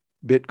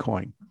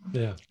Bitcoin.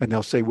 Yeah. And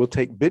they'll say, we'll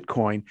take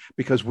Bitcoin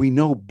because we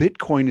know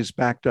Bitcoin is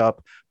backed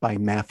up by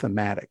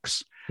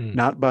mathematics,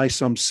 not by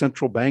some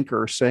central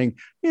banker saying,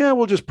 yeah,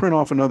 we'll just print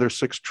off another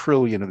 6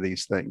 trillion of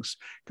these things.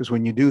 Because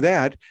when you do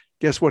that,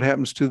 guess what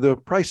happens to the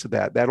price of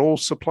that? That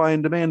old supply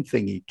and demand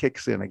thingy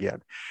kicks in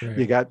again. Right.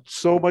 You got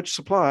so much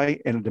supply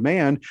and a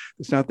demand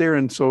that's not there.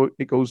 And so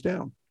it goes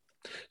down.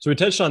 So we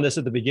touched on this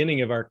at the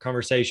beginning of our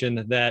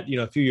conversation that,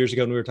 a few years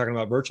ago when we were talking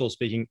about virtual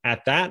speaking,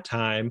 at that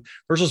time,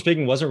 virtual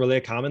speaking wasn't really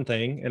a common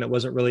thing. And it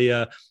wasn't really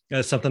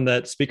something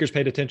that speakers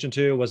paid attention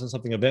to. It wasn't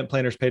something event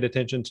planners paid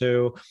attention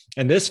to.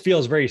 And this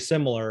feels very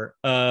similar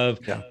we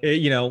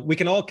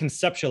can all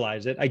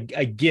conceptualize it.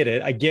 I get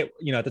it. I get,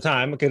 at the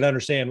time I could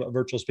understand what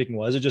virtual speaking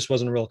was. It just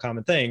wasn't a real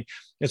common thing.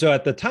 And so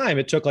at the time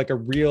it took like a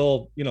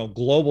real,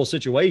 global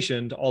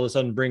situation to all of a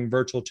sudden bring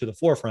virtual to the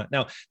forefront.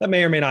 Now that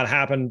may or may not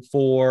happen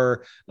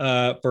for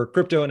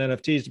crypto and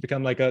NFTs to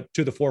become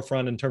to the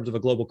forefront in terms of a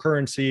global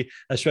currency,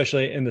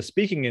 especially in the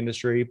speaking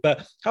industry.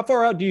 But how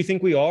far out do you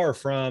think we are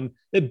from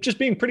it just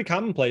being pretty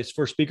commonplace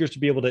for speakers to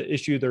be able to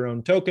issue their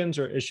own tokens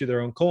or issue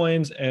their own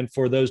coins, and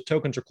for those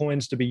tokens or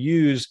coins to be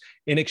used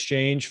in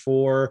exchange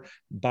for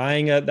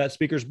buying that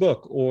speaker's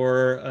book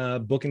or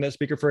booking that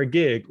speaker for a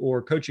gig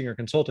or coaching or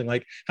consulting?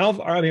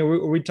 Are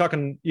we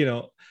talking,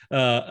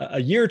 a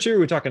year or two? Are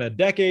we talking a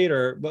decade?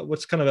 Or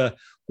what's kind of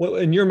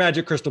in your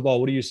magic crystal ball,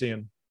 what are you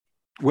seeing?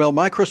 Well,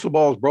 my crystal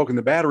ball is broken.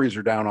 The batteries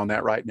are down on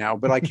that right now,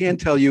 but I can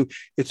tell you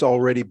it's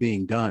already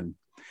being done.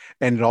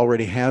 And it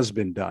already has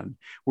been done.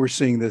 We're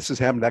seeing this has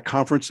happened. That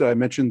conference that I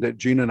mentioned that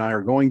Gina and I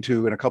are going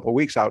to in a couple of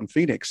weeks out in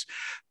Phoenix,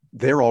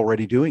 they're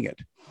already doing it.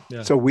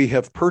 Yeah. So we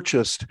have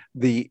purchased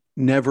the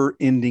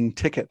never-ending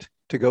ticket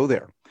to go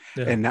there.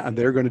 Yeah. And now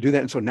they're going to do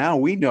that. And so now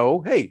we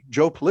know, hey,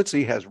 Joe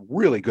Polizzi has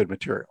really good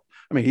material.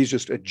 I mean, he's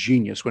just a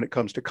genius when it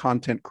comes to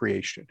content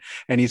creation.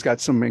 And he's got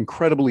some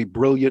incredibly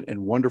brilliant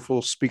and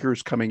wonderful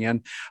speakers coming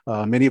in,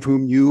 many of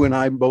whom you and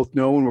I both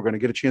know, and we're going to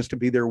get a chance to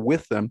be there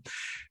with them.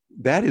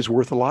 That is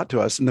worth a lot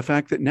to us. And the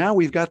fact that now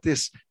we've got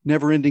this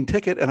never-ending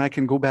ticket and I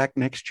can go back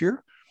next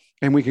year,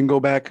 and we can go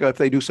back if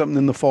they do something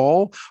in the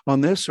fall on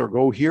this, or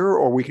go here,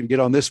 or we can get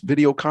on this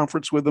video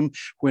conference with them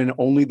when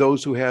only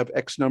those who have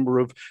X number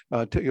of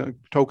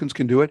tokens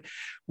can do it.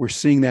 We're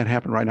seeing that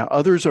happen right now.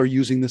 Others are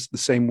using this the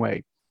same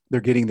way. They're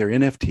getting their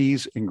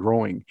NFTs and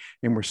growing,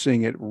 and we're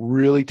seeing it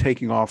really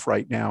taking off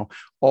right now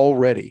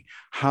already.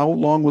 How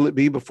long will it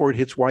be before it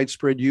hits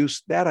widespread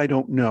use? That I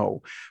don't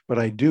know, but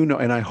I do know,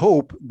 and I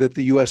hope that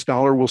the US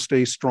dollar will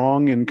stay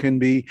strong and can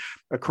be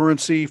a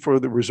currency for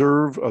the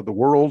reserve of the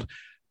world,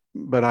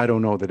 but I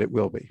don't know that it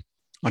will be.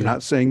 I'm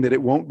not saying that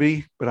it won't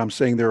be, but I'm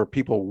saying there are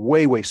people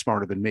way, way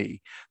smarter than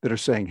me that are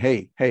saying,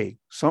 hey,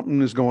 something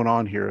is going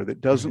on here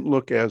that doesn't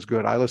look as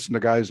good. I listen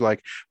to guys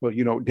like,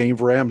 Dave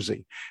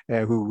Ramsey,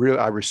 who really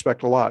I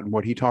respect a lot and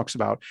what he talks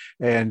about.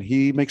 And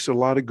he makes a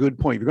lot of good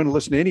points. If you're going to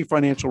listen to any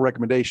financial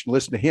recommendation,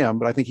 listen to him.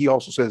 But I think he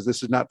also says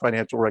this is not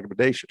financial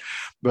recommendation.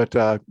 But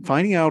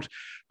finding out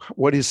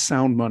what is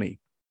sound money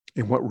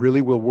and what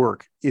really will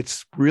work.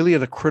 It's really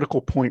at a critical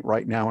point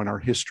right now in our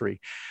history.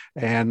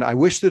 And I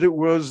wish that it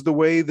was the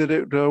way that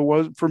it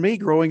was for me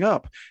growing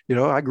up.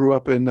 I grew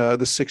up in the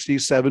 60s,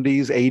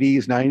 70s,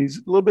 80s, 90s,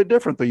 a little bit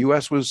different. The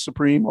US was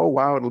supreme. Oh,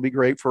 wow, it'll be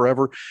great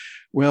forever.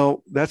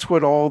 Well, that's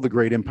what all the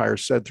great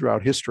empires said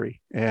throughout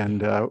history.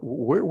 And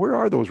where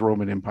are those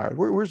Roman empires?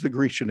 Where's the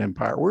Grecian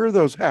Empire? Where are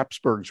those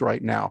Habsburgs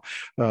right now?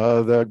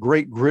 The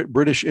great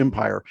British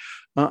Empire?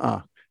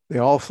 They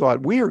all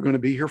thought we are going to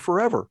be here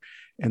forever.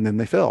 And then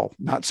they fell.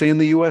 Not saying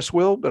the US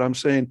will, but I'm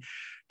saying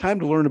time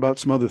to learn about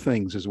some other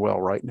things as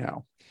well right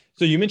now.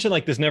 So you mentioned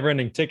like this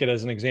never-ending ticket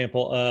as an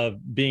example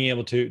of being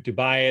able to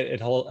buy it. It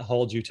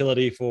holds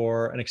utility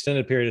for an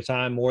extended period of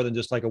time, more than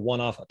just like a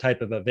one-off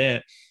type of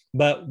event.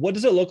 But what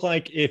does it look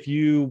like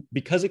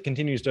because it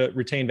continues to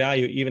retain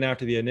value even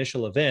after the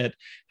initial event,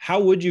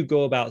 how would you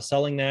go about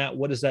selling that?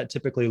 What does that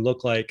typically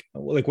look like?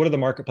 Like, what are the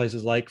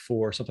marketplaces like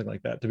for something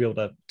like that to be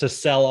able to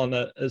sell on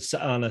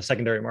a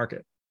secondary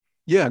market?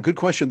 Yeah, good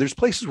question. There's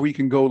places where you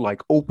can go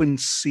like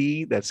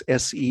OpenSea, that's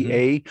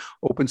SEA,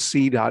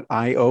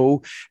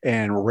 OpenSea.io,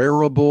 and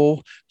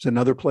Rarible is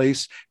another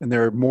place. And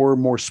there are more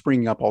and more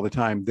springing up all the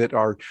time that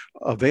are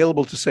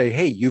available to say,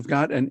 hey, you've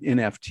got an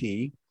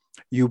NFT.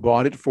 You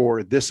bought it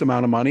for this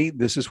amount of money.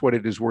 This is what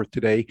it is worth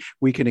today.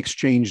 We can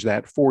exchange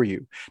that for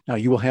you. Now,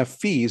 you will have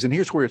fees. And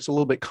here's where it's a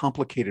little bit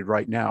complicated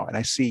right now. And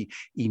I see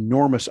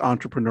enormous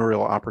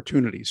entrepreneurial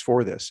opportunities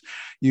for this.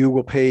 You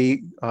will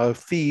pay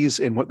fees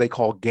in what they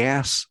call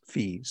gas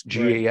fees,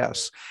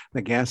 GAS,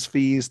 the gas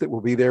fees that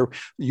will be there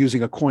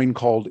using a coin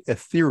called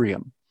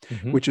Ethereum.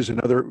 Which is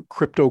another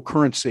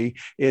cryptocurrency.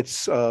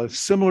 It's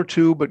similar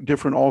to, but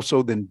different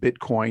also than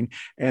Bitcoin.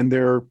 And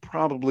there are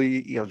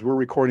probably, as we're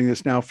recording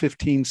this now,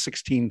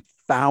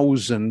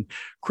 16,000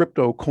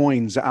 crypto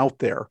coins out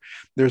there.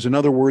 There's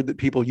another word that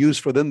people use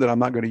for them that I'm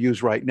not going to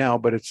use right now,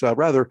 but it's a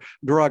rather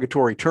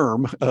derogatory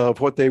term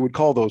of what they would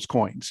call those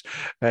coins.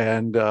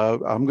 And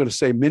I'm going to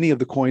say many of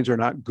the coins are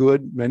not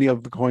good. Many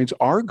of the coins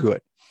are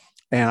good.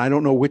 And I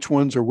don't know which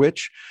ones are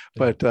which,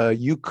 but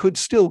you could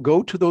still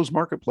go to those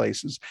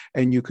marketplaces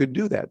and you could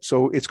do that.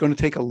 So it's going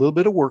to take a little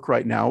bit of work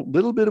right now, a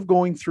little bit of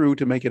going through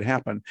to make it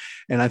happen.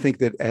 And I think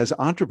that as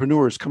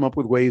entrepreneurs come up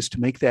with ways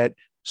to make that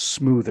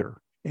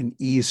smoother and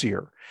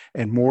easier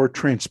and more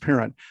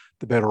transparent,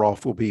 the better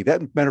off we'll be.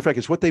 That, matter of fact,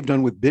 is what they've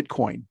done with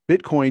Bitcoin.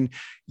 Bitcoin,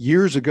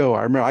 years ago,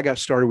 I remember I got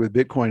started with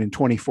Bitcoin in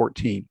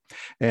 2014,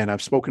 and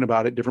I've spoken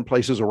about it different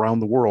places around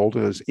the world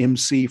as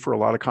MC for a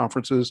lot of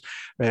conferences,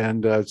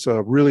 and it's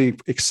a really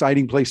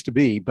exciting place to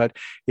be, but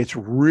it's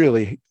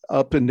really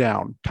up and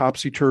down,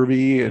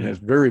 topsy-turvy, and it's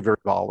very, very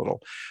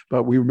volatile.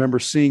 But we remember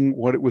seeing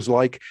what it was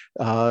like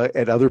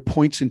at other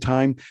points in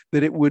time,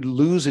 that it would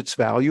lose its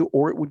value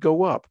or it would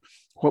go up.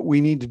 What we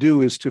need to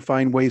do is to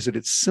find ways that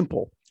it's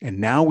simple. And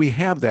now we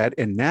have that.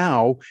 And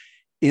now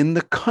in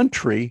the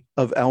country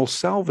of El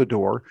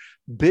Salvador,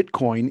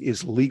 Bitcoin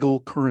is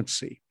legal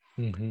currency.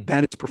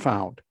 That is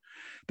profound.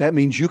 That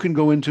means you can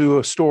go into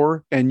a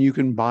store and you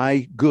can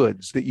buy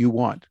goods that you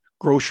want,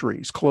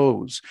 groceries,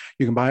 clothes.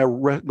 You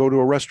can go to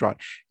a restaurant,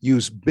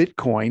 use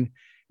Bitcoin,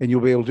 and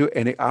you'll be able to do it.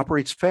 And it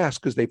operates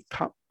fast because they've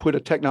put a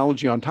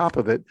technology on top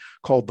of it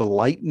called the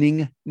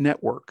Lightning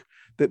Network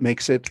that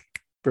makes it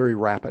very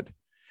rapid.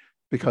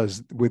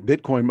 Because with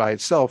Bitcoin by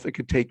itself, it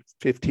could take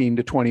 15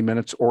 to 20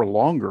 minutes or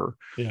longer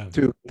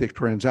to the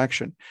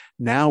transaction.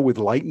 Now with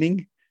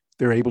Lightning,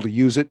 they're able to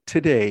use it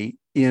today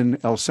in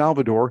El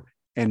Salvador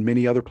and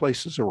many other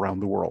places around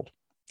the world.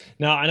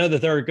 Now, I know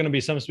that there are going to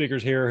be some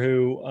speakers here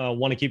who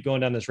want to keep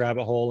going down this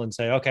rabbit hole and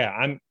say,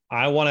 okay,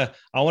 I want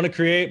to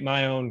create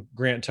my own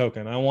grant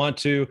token. I want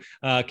to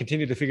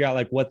continue to figure out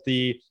like what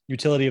the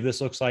utility of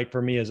this looks like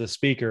for me as a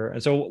speaker.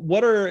 And so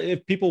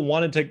if people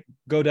wanted to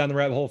go down the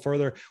rabbit hole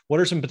further, what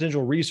are some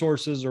potential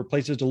resources or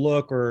places to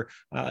look, or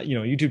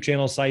YouTube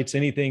channel sites,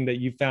 anything that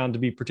you found to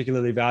be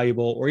particularly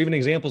valuable, or even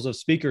examples of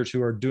speakers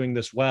who are doing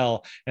this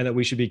well and that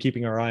we should be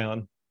keeping our eye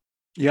on?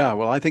 Yeah,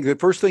 well, I think the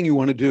first thing you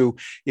want to do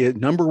is,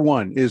 number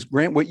one, is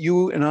grant what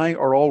you and I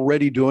are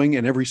already doing,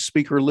 and every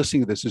speaker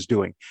listening to this is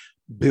doing.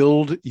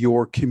 Build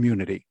your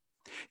community.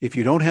 If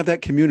you don't have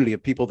that community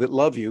of people that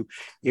love you,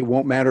 it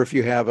won't matter if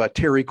you have a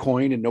Terry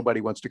coin and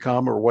nobody wants to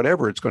come or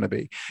whatever it's going to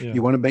be. Yeah.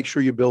 You want to make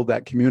sure you build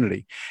that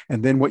community.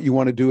 And then what you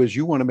want to do is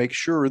you want to make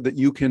sure that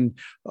you can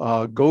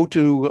go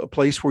to a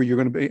place where you're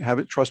going to have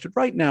it trusted.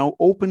 Right now,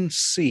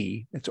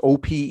 OpenSea, it's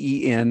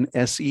OpenSea.io,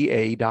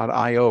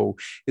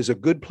 is a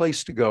good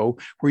place to go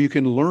where you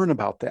can learn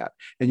about that.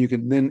 And you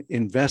can then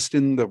invest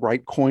in the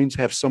right coins,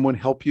 have someone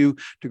help you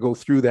to go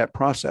through that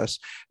process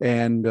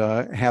and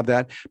have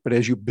that. But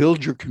as you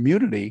build your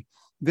community,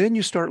 then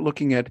you start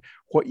looking at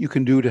what you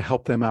can do to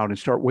help them out and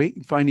start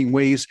finding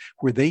ways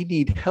where they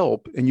need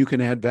help and you can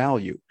add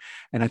value.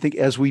 And I think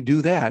as we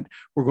do that,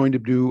 we're going to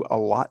do a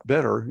lot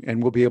better,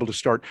 and we'll be able to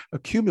start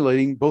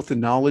accumulating both the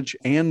knowledge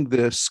and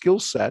the skill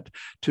set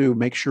to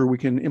make sure we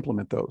can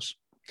implement those.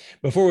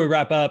 Before we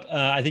wrap up,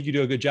 I think you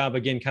do a good job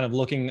again, kind of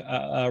looking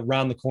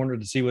around the corner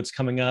to see what's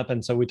coming up.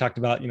 And so we talked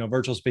about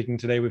virtual speaking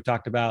today. We've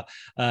talked about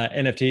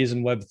NFTs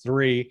and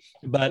Web3,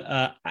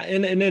 but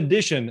in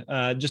addition,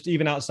 just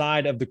even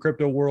outside of the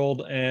crypto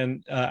world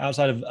and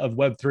outside of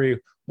Web3.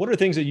 What are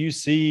things that you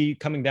see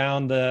coming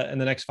down in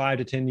the next 5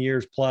 to 10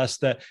 years plus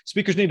that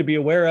speakers need to be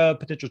aware of,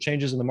 potential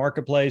changes in the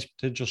marketplace,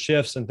 potential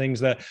shifts and things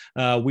that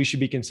we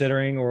should be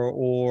considering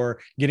or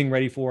getting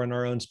ready for in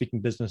our own speaking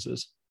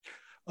businesses?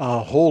 A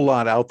whole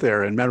lot out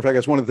there. And matter of fact,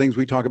 that's one of the things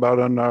we talk about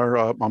on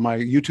on my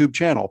YouTube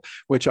channel,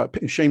 which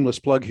shameless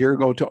plug here,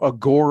 go to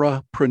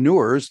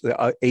Agorapreneurs, the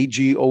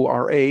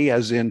Agora,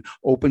 as in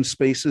open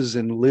spaces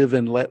and live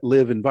and let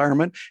live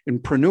environment,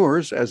 and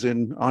preneurs as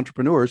in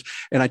entrepreneurs.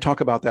 And I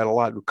talk about that a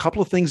lot. A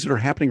couple of things that are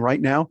happening right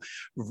now,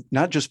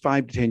 not just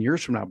 5 to 10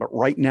 years from now, but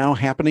right now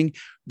happening,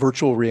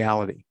 virtual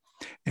reality.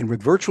 And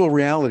with virtual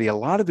reality, a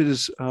lot of it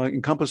is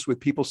encompassed with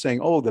people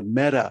saying, oh, the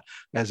Meta,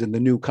 as in the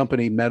new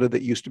company Meta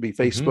that used to be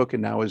Facebook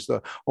and now is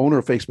the owner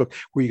of Facebook,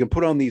 where you can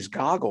put on these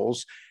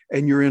goggles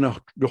and you're in a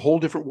whole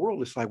different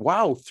world. It's like,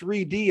 wow,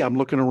 3D. I'm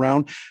looking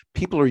around.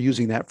 People are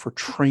using that for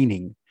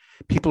training.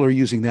 People are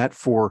using that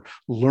for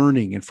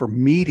learning and for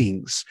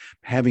meetings,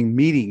 having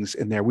meetings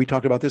in there. We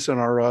talked about this in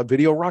our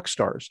Video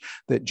Rockstars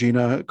that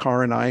Gina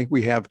Carr and I,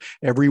 we have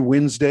every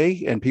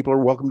Wednesday, and people are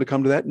welcome to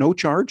come to that. No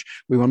charge.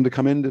 We want them to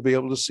come in to be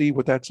able to see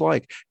what that's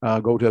like.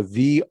 Go to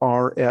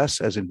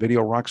VRS, as in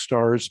Video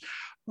Rockstars,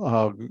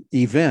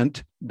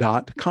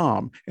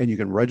 event.com, and you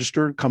can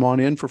register, come on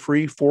in for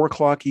free,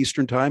 4:00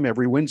 Eastern time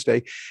every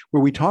Wednesday,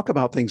 where we talk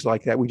about things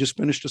like that. We just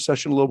finished a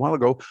session a little while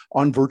ago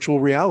on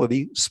virtual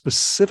reality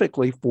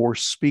specifically for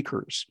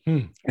speakers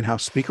and how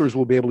speakers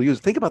will be able to use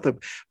it. Think about the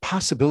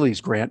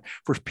possibilities, Grant,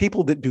 for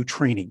people that do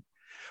training.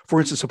 For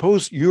instance,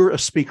 suppose you're a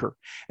speaker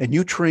and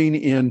you train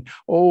in,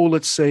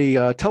 let's say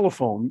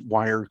telephone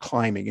wire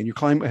climbing, and you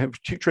have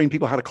train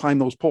people how to climb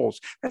those poles.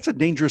 That's a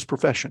dangerous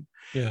profession.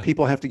 Yeah.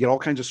 People have to get all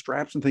kinds of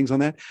straps and things on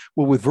that.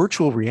 Well, with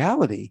virtual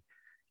reality,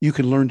 you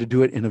can learn to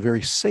do it in a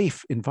very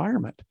safe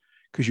environment,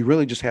 because you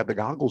really just have the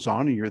goggles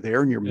on and you're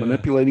there and you're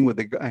manipulating with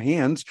the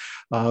hands,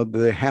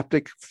 the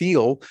haptic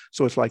feel.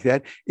 So it's like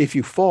that. If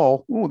you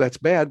fall, that's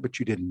bad, but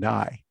you didn't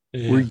die.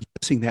 Yeah. We're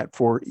using that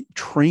for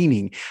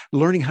training,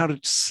 learning how to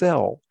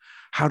sell,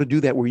 how to do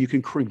that, where you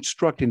can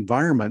construct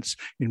environments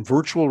in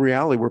virtual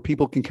reality where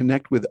people can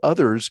connect with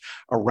others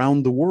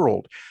around the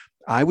world.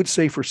 I would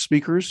say for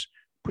speakers,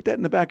 put that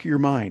in the back of your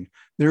mind.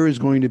 There is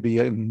going to be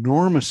an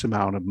enormous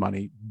amount of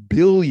money,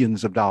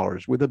 billions of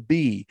dollars with a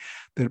B,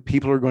 that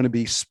people are going to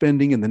be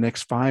spending in the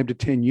next 5 to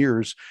 10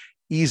 years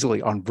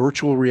easily on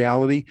virtual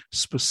reality,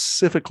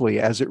 specifically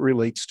as it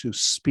relates to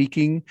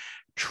speaking,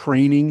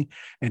 training,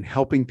 and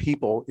helping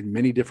people in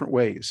many different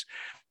ways.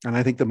 And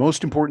I think the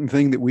most important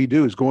thing that we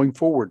do is going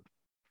forward,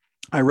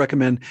 I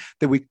recommend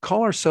that we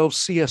call ourselves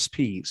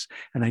CSPs.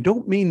 And I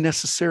don't mean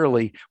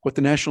necessarily what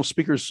the National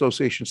Speakers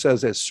Association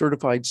says as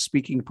certified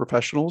speaking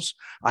professionals.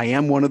 I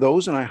am one of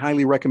those, and I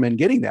highly recommend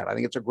getting that. I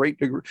think it's a great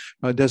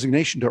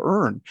designation to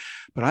earn.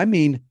 But I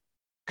mean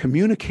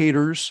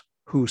communicators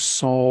who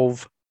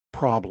solve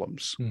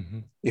problems.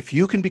 If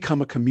you can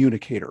become a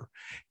communicator,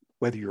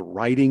 whether you're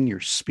writing, you're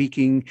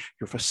speaking,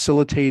 you're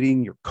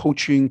facilitating, you're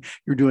coaching,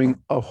 you're doing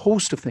a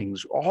host of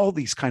things, all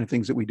these kind of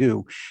things that we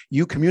do,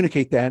 you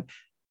communicate that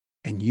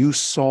and you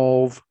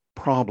solve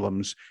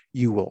problems,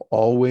 you will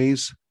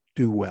always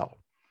do well.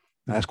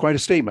 Now, that's quite a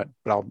statement,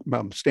 but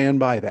I'll stand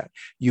by that.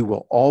 You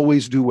will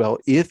always do well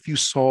if you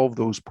solve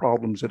those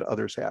problems that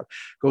others have.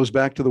 Goes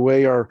back to the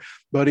way our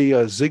buddy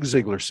Zig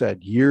Ziglar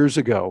said years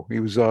ago. He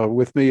was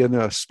with me in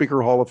the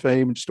Speaker Hall of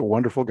Fame, just a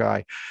wonderful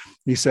guy.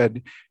 He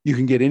said, you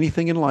can get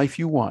anything in life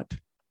you want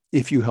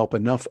if you help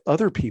enough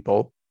other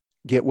people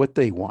get what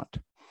they want.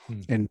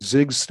 And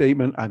Zig's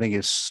statement, I think,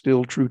 is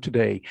still true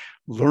today.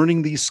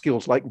 Learning these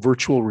skills like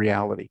virtual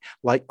reality,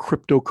 like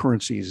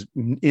cryptocurrencies,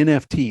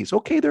 NFTs.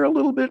 Okay, they're a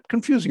little bit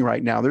confusing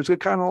right now. There's a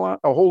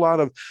whole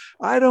lot of,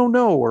 I don't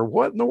know, or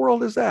what in the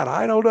world is that?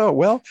 I don't know.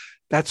 Well,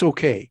 that's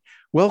okay.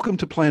 Welcome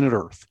to planet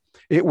Earth.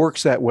 It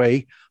works that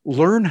way.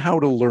 Learn how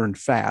to learn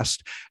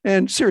fast.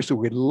 And seriously,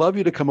 we'd love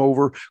you to come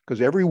over, because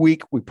every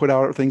week we put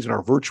out things in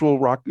our virtual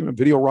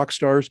Video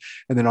Rockstars.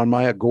 And then on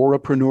my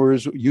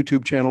Agorapreneurs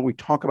YouTube channel, we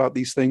talk about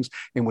these things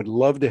and would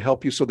love to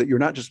help you so that you're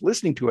not just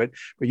listening to it,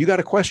 but you got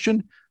a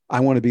question. I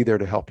want to be there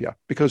to help you,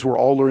 because we're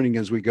all learning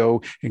as we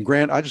go. And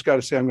Grant, I just got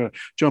to say, I'm going to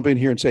jump in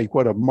here and say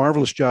what a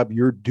marvelous job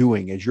you're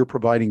doing as you're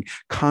providing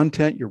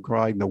content. You're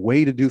providing the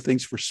way to do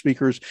things for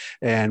speakers.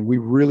 And we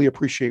really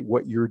appreciate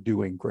what you're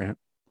doing, Grant.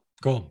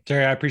 Cool.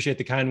 Terry, I appreciate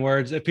the kind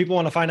words. If people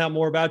want to find out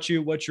more about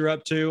you, what you're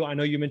up to, I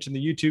know you mentioned the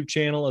YouTube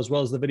channel as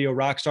well as the Video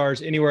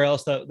Rockstars. Anywhere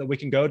else that we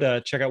can go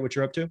to check out what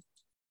you're up to?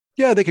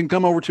 Yeah, they can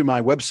come over to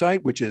my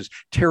website, which is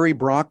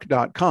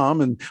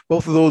terrybrock.com. And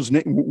both of those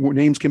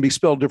names can be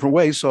spelled different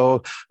ways.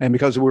 So, and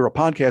because we're a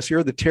podcast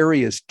here, the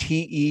Terry is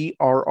Terry,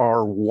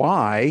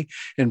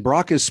 and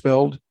Brock is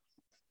spelled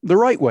the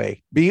right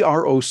way,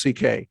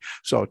 BROCK.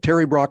 So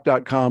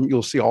terrybrock.com,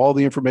 you'll see all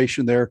the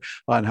information there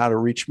on how to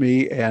reach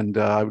me. And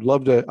I would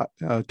love to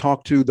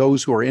talk to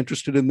those who are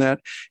interested in that,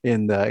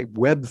 in the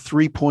Web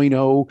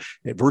 3.0,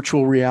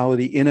 virtual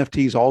reality,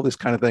 NFTs, all this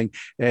kind of thing.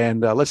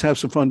 And let's have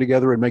some fun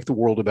together and make the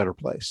world a better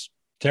place.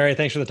 Terry,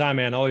 thanks for the time,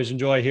 man. Always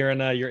enjoy hearing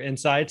your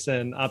insights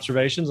and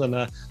observations, and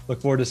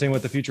look forward to seeing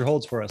what the future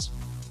holds for us.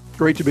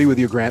 Great to be with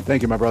you, Grant.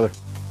 Thank you, my brother.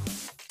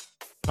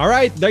 All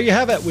right, there you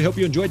have it. We hope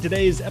you enjoyed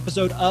today's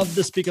episode of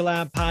the Speaker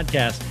Lab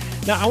podcast.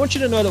 Now, I want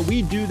you to know that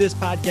we do this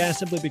podcast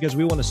simply because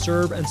we want to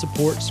serve and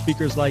support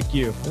speakers like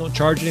you. We don't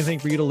charge anything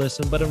for you to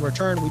listen, but in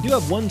return, we do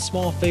have one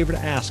small favor to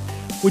ask.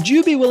 Would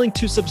you be willing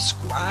to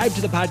subscribe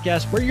to the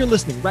podcast where you're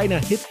listening right now?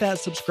 Hit that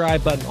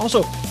subscribe button.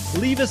 Also,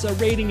 leave us a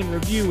rating and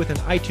review within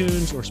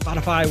iTunes or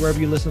Spotify, wherever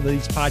you listen to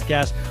these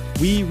podcasts.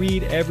 We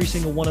read every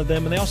single one of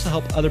them, and they also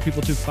help other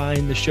people to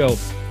find the show.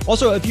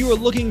 Also, if you are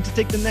looking to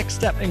take the next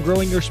step in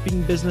growing your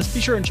speaking business,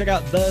 be sure and check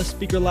out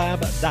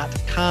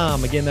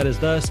thespeakerlab.com. Again, that is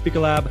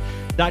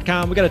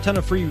thespeakerlab.com. We got a ton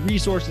of free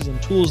resources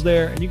and tools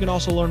there, and you can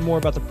also learn more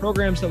about the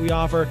programs that we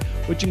offer,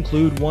 which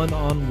include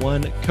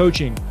one-on-one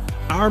coaching.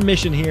 Our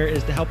mission here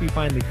is to help you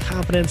find the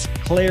confidence,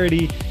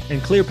 clarity,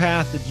 and clear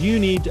path that you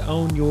need to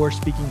own your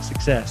speaking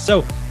success.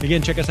 So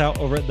again, check us out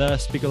over at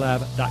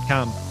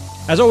thespeakerlab.com.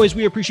 As always,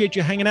 we appreciate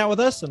you hanging out with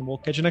us, and we'll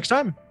catch you next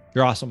time.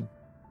 You're awesome.